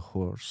like a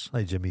horse.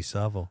 Like Jimmy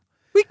Savile.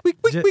 Wick, wick,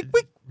 wick, Ji- wick,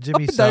 wick.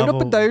 Jimmy Up and down, Savile.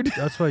 up and down.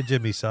 That's why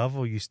Jimmy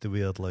Savile used to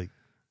wear like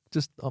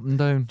Just up and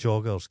down.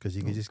 joggers, because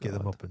you could Oh, just get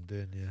them God. up and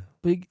down.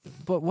 Yeah.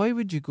 But why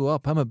would you go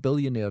up? I'm a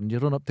billionaire and you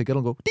run up to a girl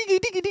and go, diggy,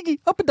 diggy, diggy,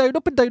 up and down,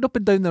 up and down, up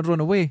and down, then run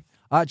away.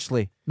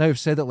 Actually, now I've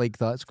said it like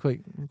that, it's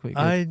quite good.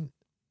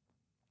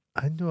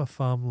 I know a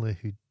family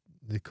who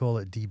they call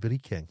it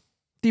debriefing.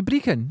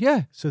 Debriefing,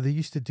 yeah. So they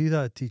used to do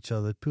that to each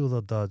other. They'd pull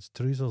their dad's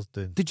trousers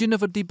down. Did you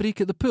never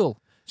debrief at the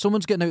pool?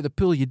 Someone's getting out of the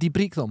pool, you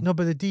debrief them. No,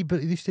 but they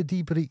used to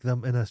debrief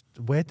them in a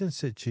wedding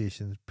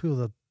situation. Pull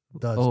their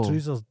dad's Oh.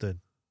 trousers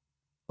down.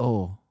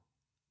 Oh,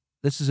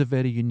 this is a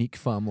very unique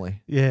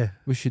family. Yeah,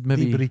 We should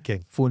maybe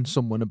debriefing. phone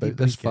someone about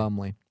this Debriefing.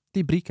 family.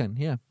 Debriefing,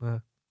 yeah. Uh,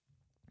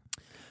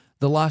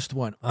 The last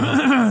one.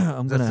 Uh-huh.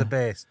 I'm that's gonna. the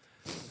best.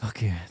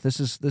 Okay, this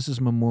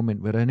is my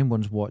moment where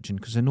anyone's watching,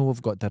 because I know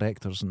we've got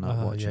directors and that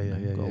Uh-huh, watching. yeah, now.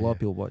 We've got a yeah, lot yeah. of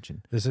people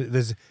watching.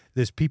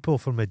 There's people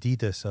from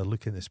Adidas are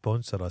looking to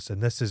sponsor us,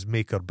 and this is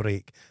make or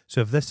break.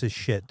 So if this is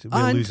shit, we're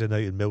And- losing out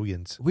in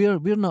millions. We're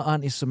not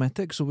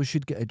anti-Semitic, so we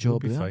should get a We'll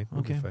job be there. fine. We'll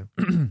Okay. be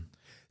fine.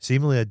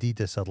 Seemingly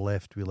Adidas are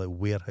left with like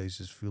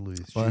warehouses full of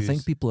Well, shoes. I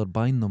think people are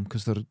buying them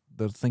because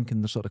they're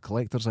thinking they're sort of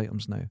collector's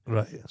items now.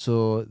 Right.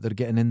 So they're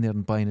getting in there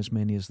and buying as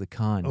many as they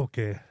can.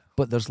 Okay.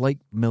 But there's like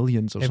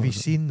millions or Have something. you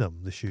seen them,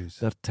 the shoes?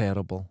 They're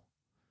terrible.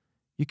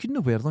 You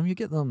couldn't wear them. You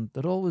get them.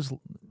 They're always. You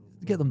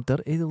get them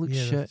dirty. They look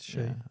Yeah, shit. that's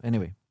shit. Yeah.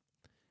 Anyway,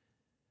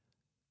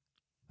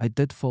 I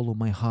did follow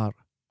my heart,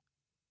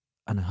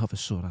 and I have a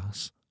sore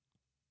ass.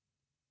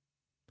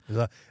 Is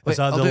that, Wait, is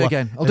that I'll the do it la-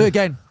 again. I'll do it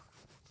again.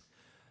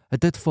 I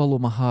did follow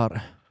my heart,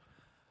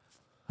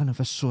 I have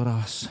a sore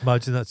ass.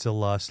 Imagine that's the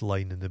last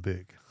line in the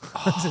book.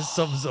 It just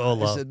sums it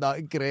all up. Isn't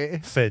that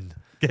great? Finn.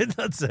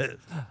 That's it.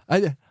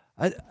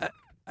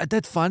 I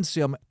did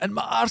fancy him, and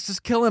my arse is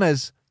killing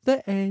us.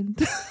 The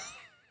end.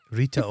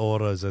 Rita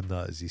Ora's in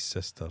that as his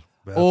sister.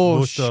 But Oh,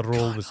 most of her she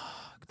role got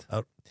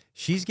was.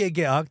 She's going to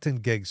get acting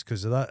gigs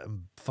because of that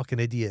fucking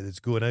idiot that's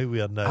going out with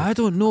her now. I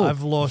don't know.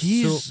 I've lost.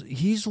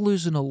 He's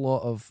losing a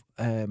lot of.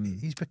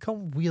 He's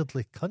become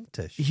weirdly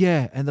cuntish.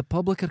 Yeah, and the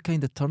public are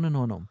kind of turning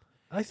on him.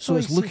 I So thought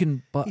it's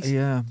looking, but he's-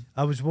 yeah.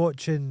 I was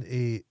watching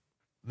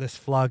This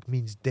Flag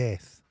Means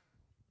Death.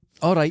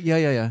 All right,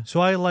 yeah. So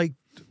I liked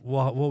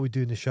what We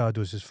Do in the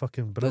Shadows is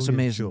fucking brilliant. That's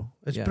amazing. Show.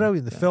 It's Yeah,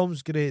 brilliant. The yeah.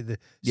 film's great. The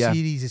Yeah.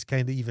 series is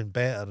kind of even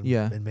better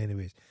in many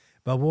ways.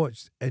 But I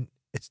watched and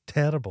it's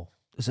terrible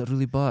Is it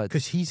really bad?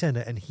 because he's in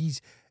it and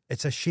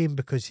it's a shame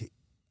because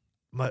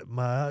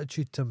my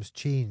attitude to him has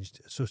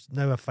changed. So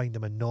now I find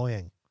him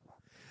annoying.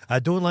 I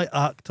don't like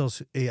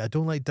actors. I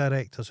don't like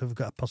directors who've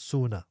got a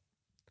persona.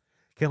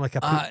 Kind of like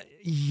a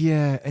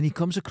Yeah, and he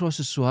comes across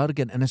as so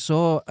arrogant. And I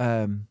saw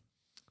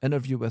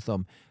interview with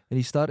him, and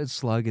he started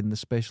slagging the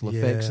special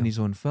effects Yeah. in his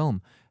own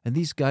film. And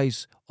these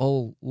guys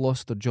all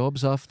lost their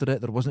jobs after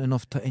it. There wasn't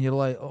enough time. And you're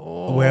like,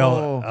 oh.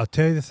 Well, I'll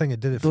tell you the thing that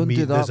did it for Don't me.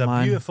 do that, There's a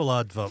man. beautiful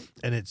advert,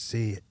 and it's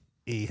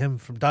him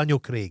from Daniel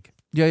Craig,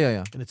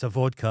 Yeah. and it's a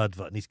vodka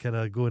advert, and he's kind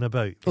of going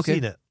about. You've Okay.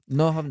 seen it,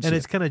 No, I haven't and seen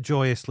it's kind of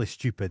joyously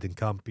stupid and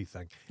campy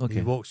thing. And Okay.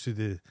 he walks through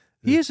the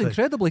He is thing.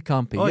 incredibly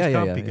campy. Oh, yeah, he's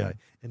yeah, campy yeah, guy,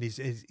 and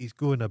he's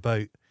going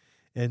about,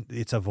 and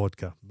it's a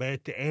vodka. But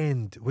at the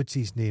end, what's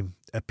his name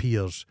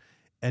appears,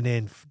 and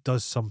then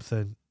does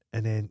something,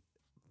 and then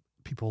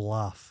people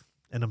laugh.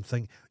 And I'm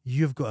thinking,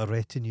 you've got a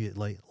retinue that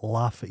like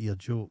laugh at your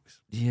jokes.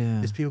 Yeah.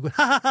 There's people going,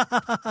 ha ha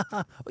ha ha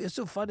ha. Oh, you're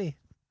so funny.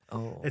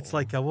 Oh. It's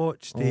like I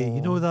watched,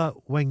 you know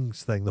that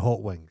wings thing, the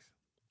hot wings.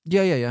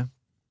 Yeah.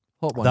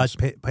 Hot ones.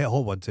 That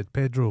hot one said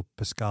Pedro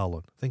Pascal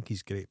on. I think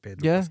he's great,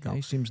 Pedro yeah, Pascal.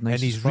 he seems nice. and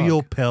as he's fuck.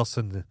 real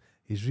person.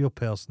 He's real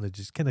person. They're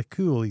just kind of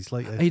cool. He's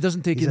like He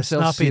doesn't take he's a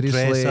himself snappy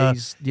seriously.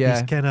 dresser.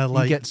 He's kind of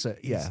like he gets it.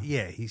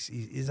 Yeah.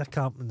 He's a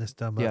camp in this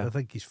time. Yeah. I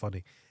think he's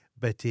funny.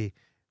 But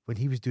when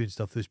he was doing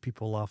stuff, there was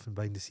people laughing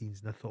behind the scenes,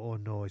 and I thought, oh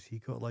no, has he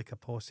got like a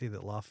posse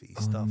that laugh at his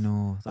Oh, stuff?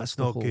 no, That's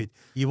the not whole- good.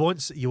 You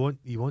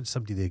want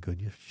somebody there going,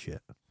 you're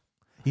shit.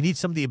 You need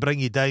somebody to bring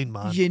you down,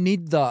 man. You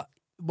need that.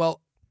 Well,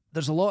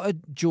 there's a lot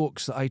of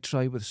jokes that I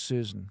try with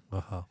Susan,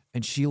 Uh-huh.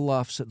 and she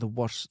laughs at the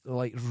worst,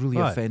 like really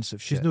Right.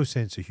 offensive She's shit. no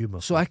sense of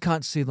humour. So I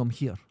can't say them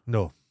here,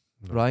 No.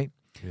 right?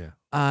 Yeah.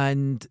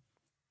 And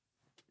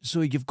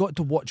so you've got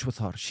to watch with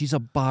her. She's a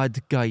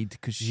bad guide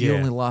because she Yeah.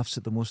 only laughs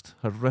at the most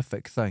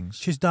horrific things.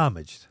 She's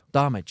damaged.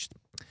 Damaged.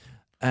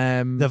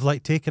 They've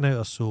like taken out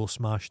her soul,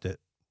 smashed it,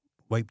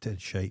 wiped it in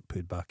shite, put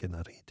it back in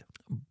her head.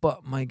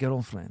 But my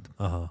girlfriend,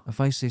 Uh-huh.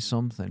 if I say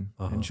something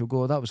Uh-huh. and she'll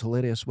go, "That was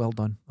hilarious, well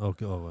done."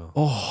 Okay, oh well.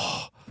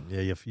 Oh,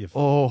 Yeah, you've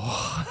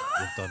oh.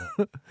 done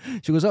it.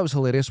 She goes, "That was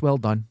hilarious, well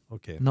done."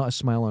 Okay. Not a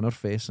smile on her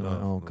face. And I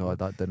went, Oh, oh God,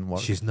 that didn't work.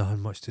 She's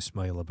nothing much to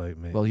smile about,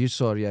 mate. Well, you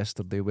saw her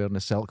yesterday wearing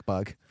a silk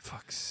bag.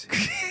 Fuck's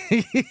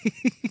sake.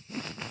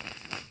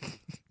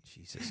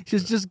 Jesus.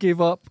 She's just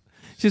gave up.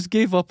 Just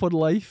gave up on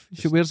life.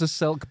 She wears a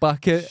silk bag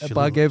She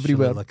bag look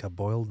everywhere. like a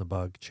boiled in the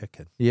bag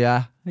chicken.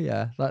 Yeah.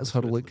 That's That's her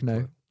what it look looks now.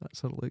 like.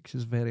 That's her look.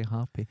 She's very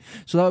happy.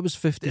 So that was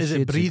 50 Is Shades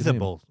it of Grey.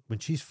 breathable? When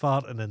she's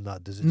farting in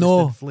that, does it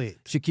No. just inflate?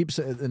 She keeps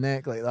it at the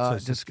neck like So that.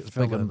 it's It just like gets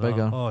bigger and filling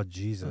bigger. up. Oh, That's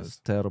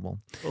Jesus. terrible.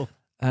 Oh.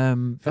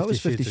 That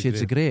was 50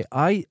 Shades of Grey.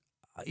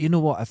 You know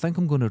what? I think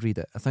I'm going to read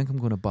it. I think I'm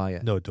going to buy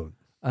it. No, don't.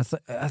 I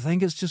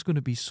think it's just going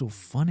to be so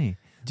funny.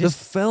 Just-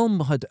 the film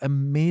had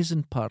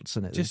amazing parts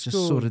in it. It's Just just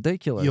go- so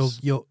ridiculous.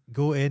 You'll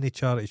go any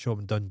charity shop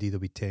in Dundee, there'll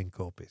be 10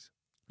 copies.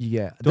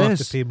 Yeah. Don't have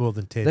This, to pay more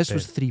than 10 this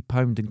was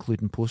 £3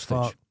 including postage.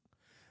 Fuck.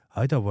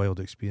 I had a wild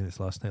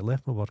experience last night.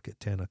 Left my work at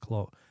 10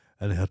 o'clock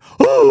and I heard,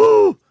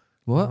 oh!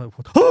 What? I'm like,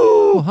 what?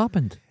 Oh! What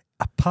happened?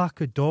 A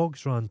pack of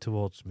dogs ran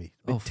towards me.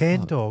 Oh, Like 10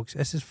 fuck. dogs.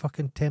 This is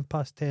fucking 10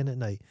 past 10 at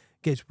night.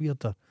 Gets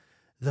weirder.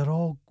 They're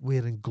all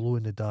wearing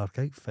glow-in-the-dark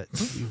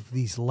outfits.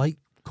 These light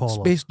collars.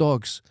 Space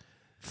dogs.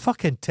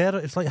 Fucking terror.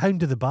 It's like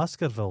Hound of the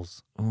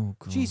Baskervilles. Oh,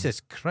 God. Jesus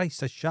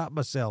Christ, I shat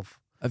myself.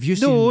 Have you No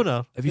seen owner.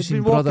 have you They've seen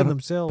been walking Brother-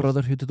 themselves.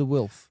 Brotherhood of the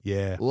Wolf?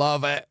 Yeah.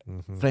 Love it.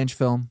 Mm-hmm. French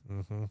film.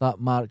 Mm-hmm. That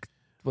Mark,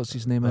 what's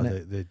his name in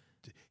it?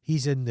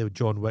 He's in the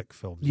John Wick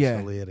film. He's Yeah.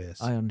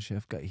 hilarious. Iron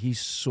Chef guy. He's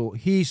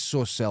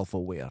so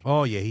self-aware.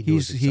 Oh yeah, he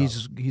knows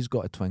He's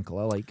got a twinkle.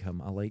 I like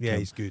him. yeah, him.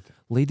 he's good.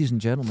 Ladies and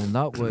gentlemen,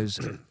 that was.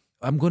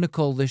 I'm going to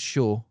call this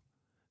show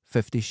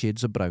 50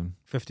 Shades of Brown.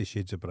 50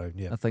 Shades of Brown.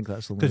 Yeah, I think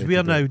that's the because way we to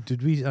are do it. now.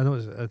 Did we? I know.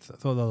 I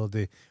thought the other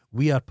day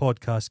we are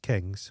podcast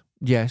kings,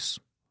 Yes.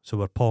 so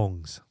we're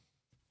pongs.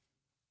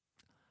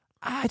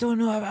 I don't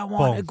know if I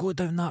want to Pong. go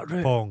down that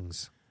route.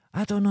 Pongs.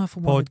 I don't know if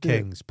I Pod want to do it.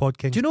 kings. Pod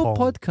kings. Do you know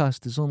pong.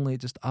 podcast is only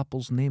just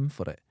Apple's name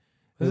for it?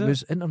 Is It it?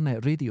 was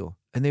internet radio.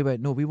 And they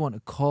went, no, we want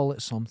to call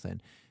it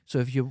something. So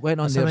if you went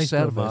on That's a their nice bit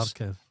of service,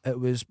 marketing. it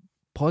was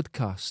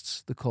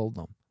podcasts, they called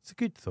them. It's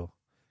good though.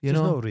 You It's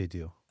know? not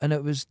radio. And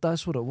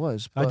that's what it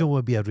was. I but- don't want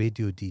to be a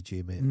radio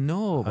DJ, mate.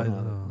 No, I we're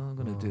don't know. not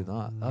going to do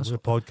that. That's We're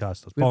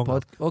podcasters. we're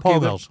Pongers. okay,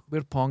 Pongers.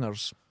 we're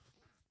pongers.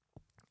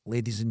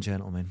 Ladies and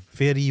gentlemen.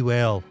 Fare ye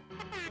well.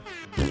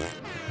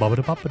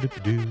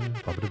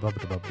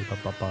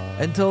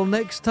 Until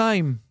next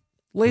time.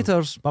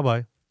 Laters. Bye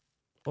bye.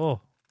 Oh,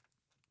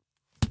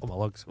 my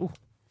legs. Oh.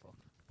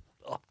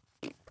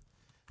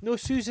 No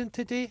Susan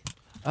today.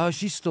 Oh,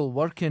 she's still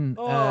working.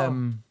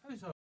 Oh.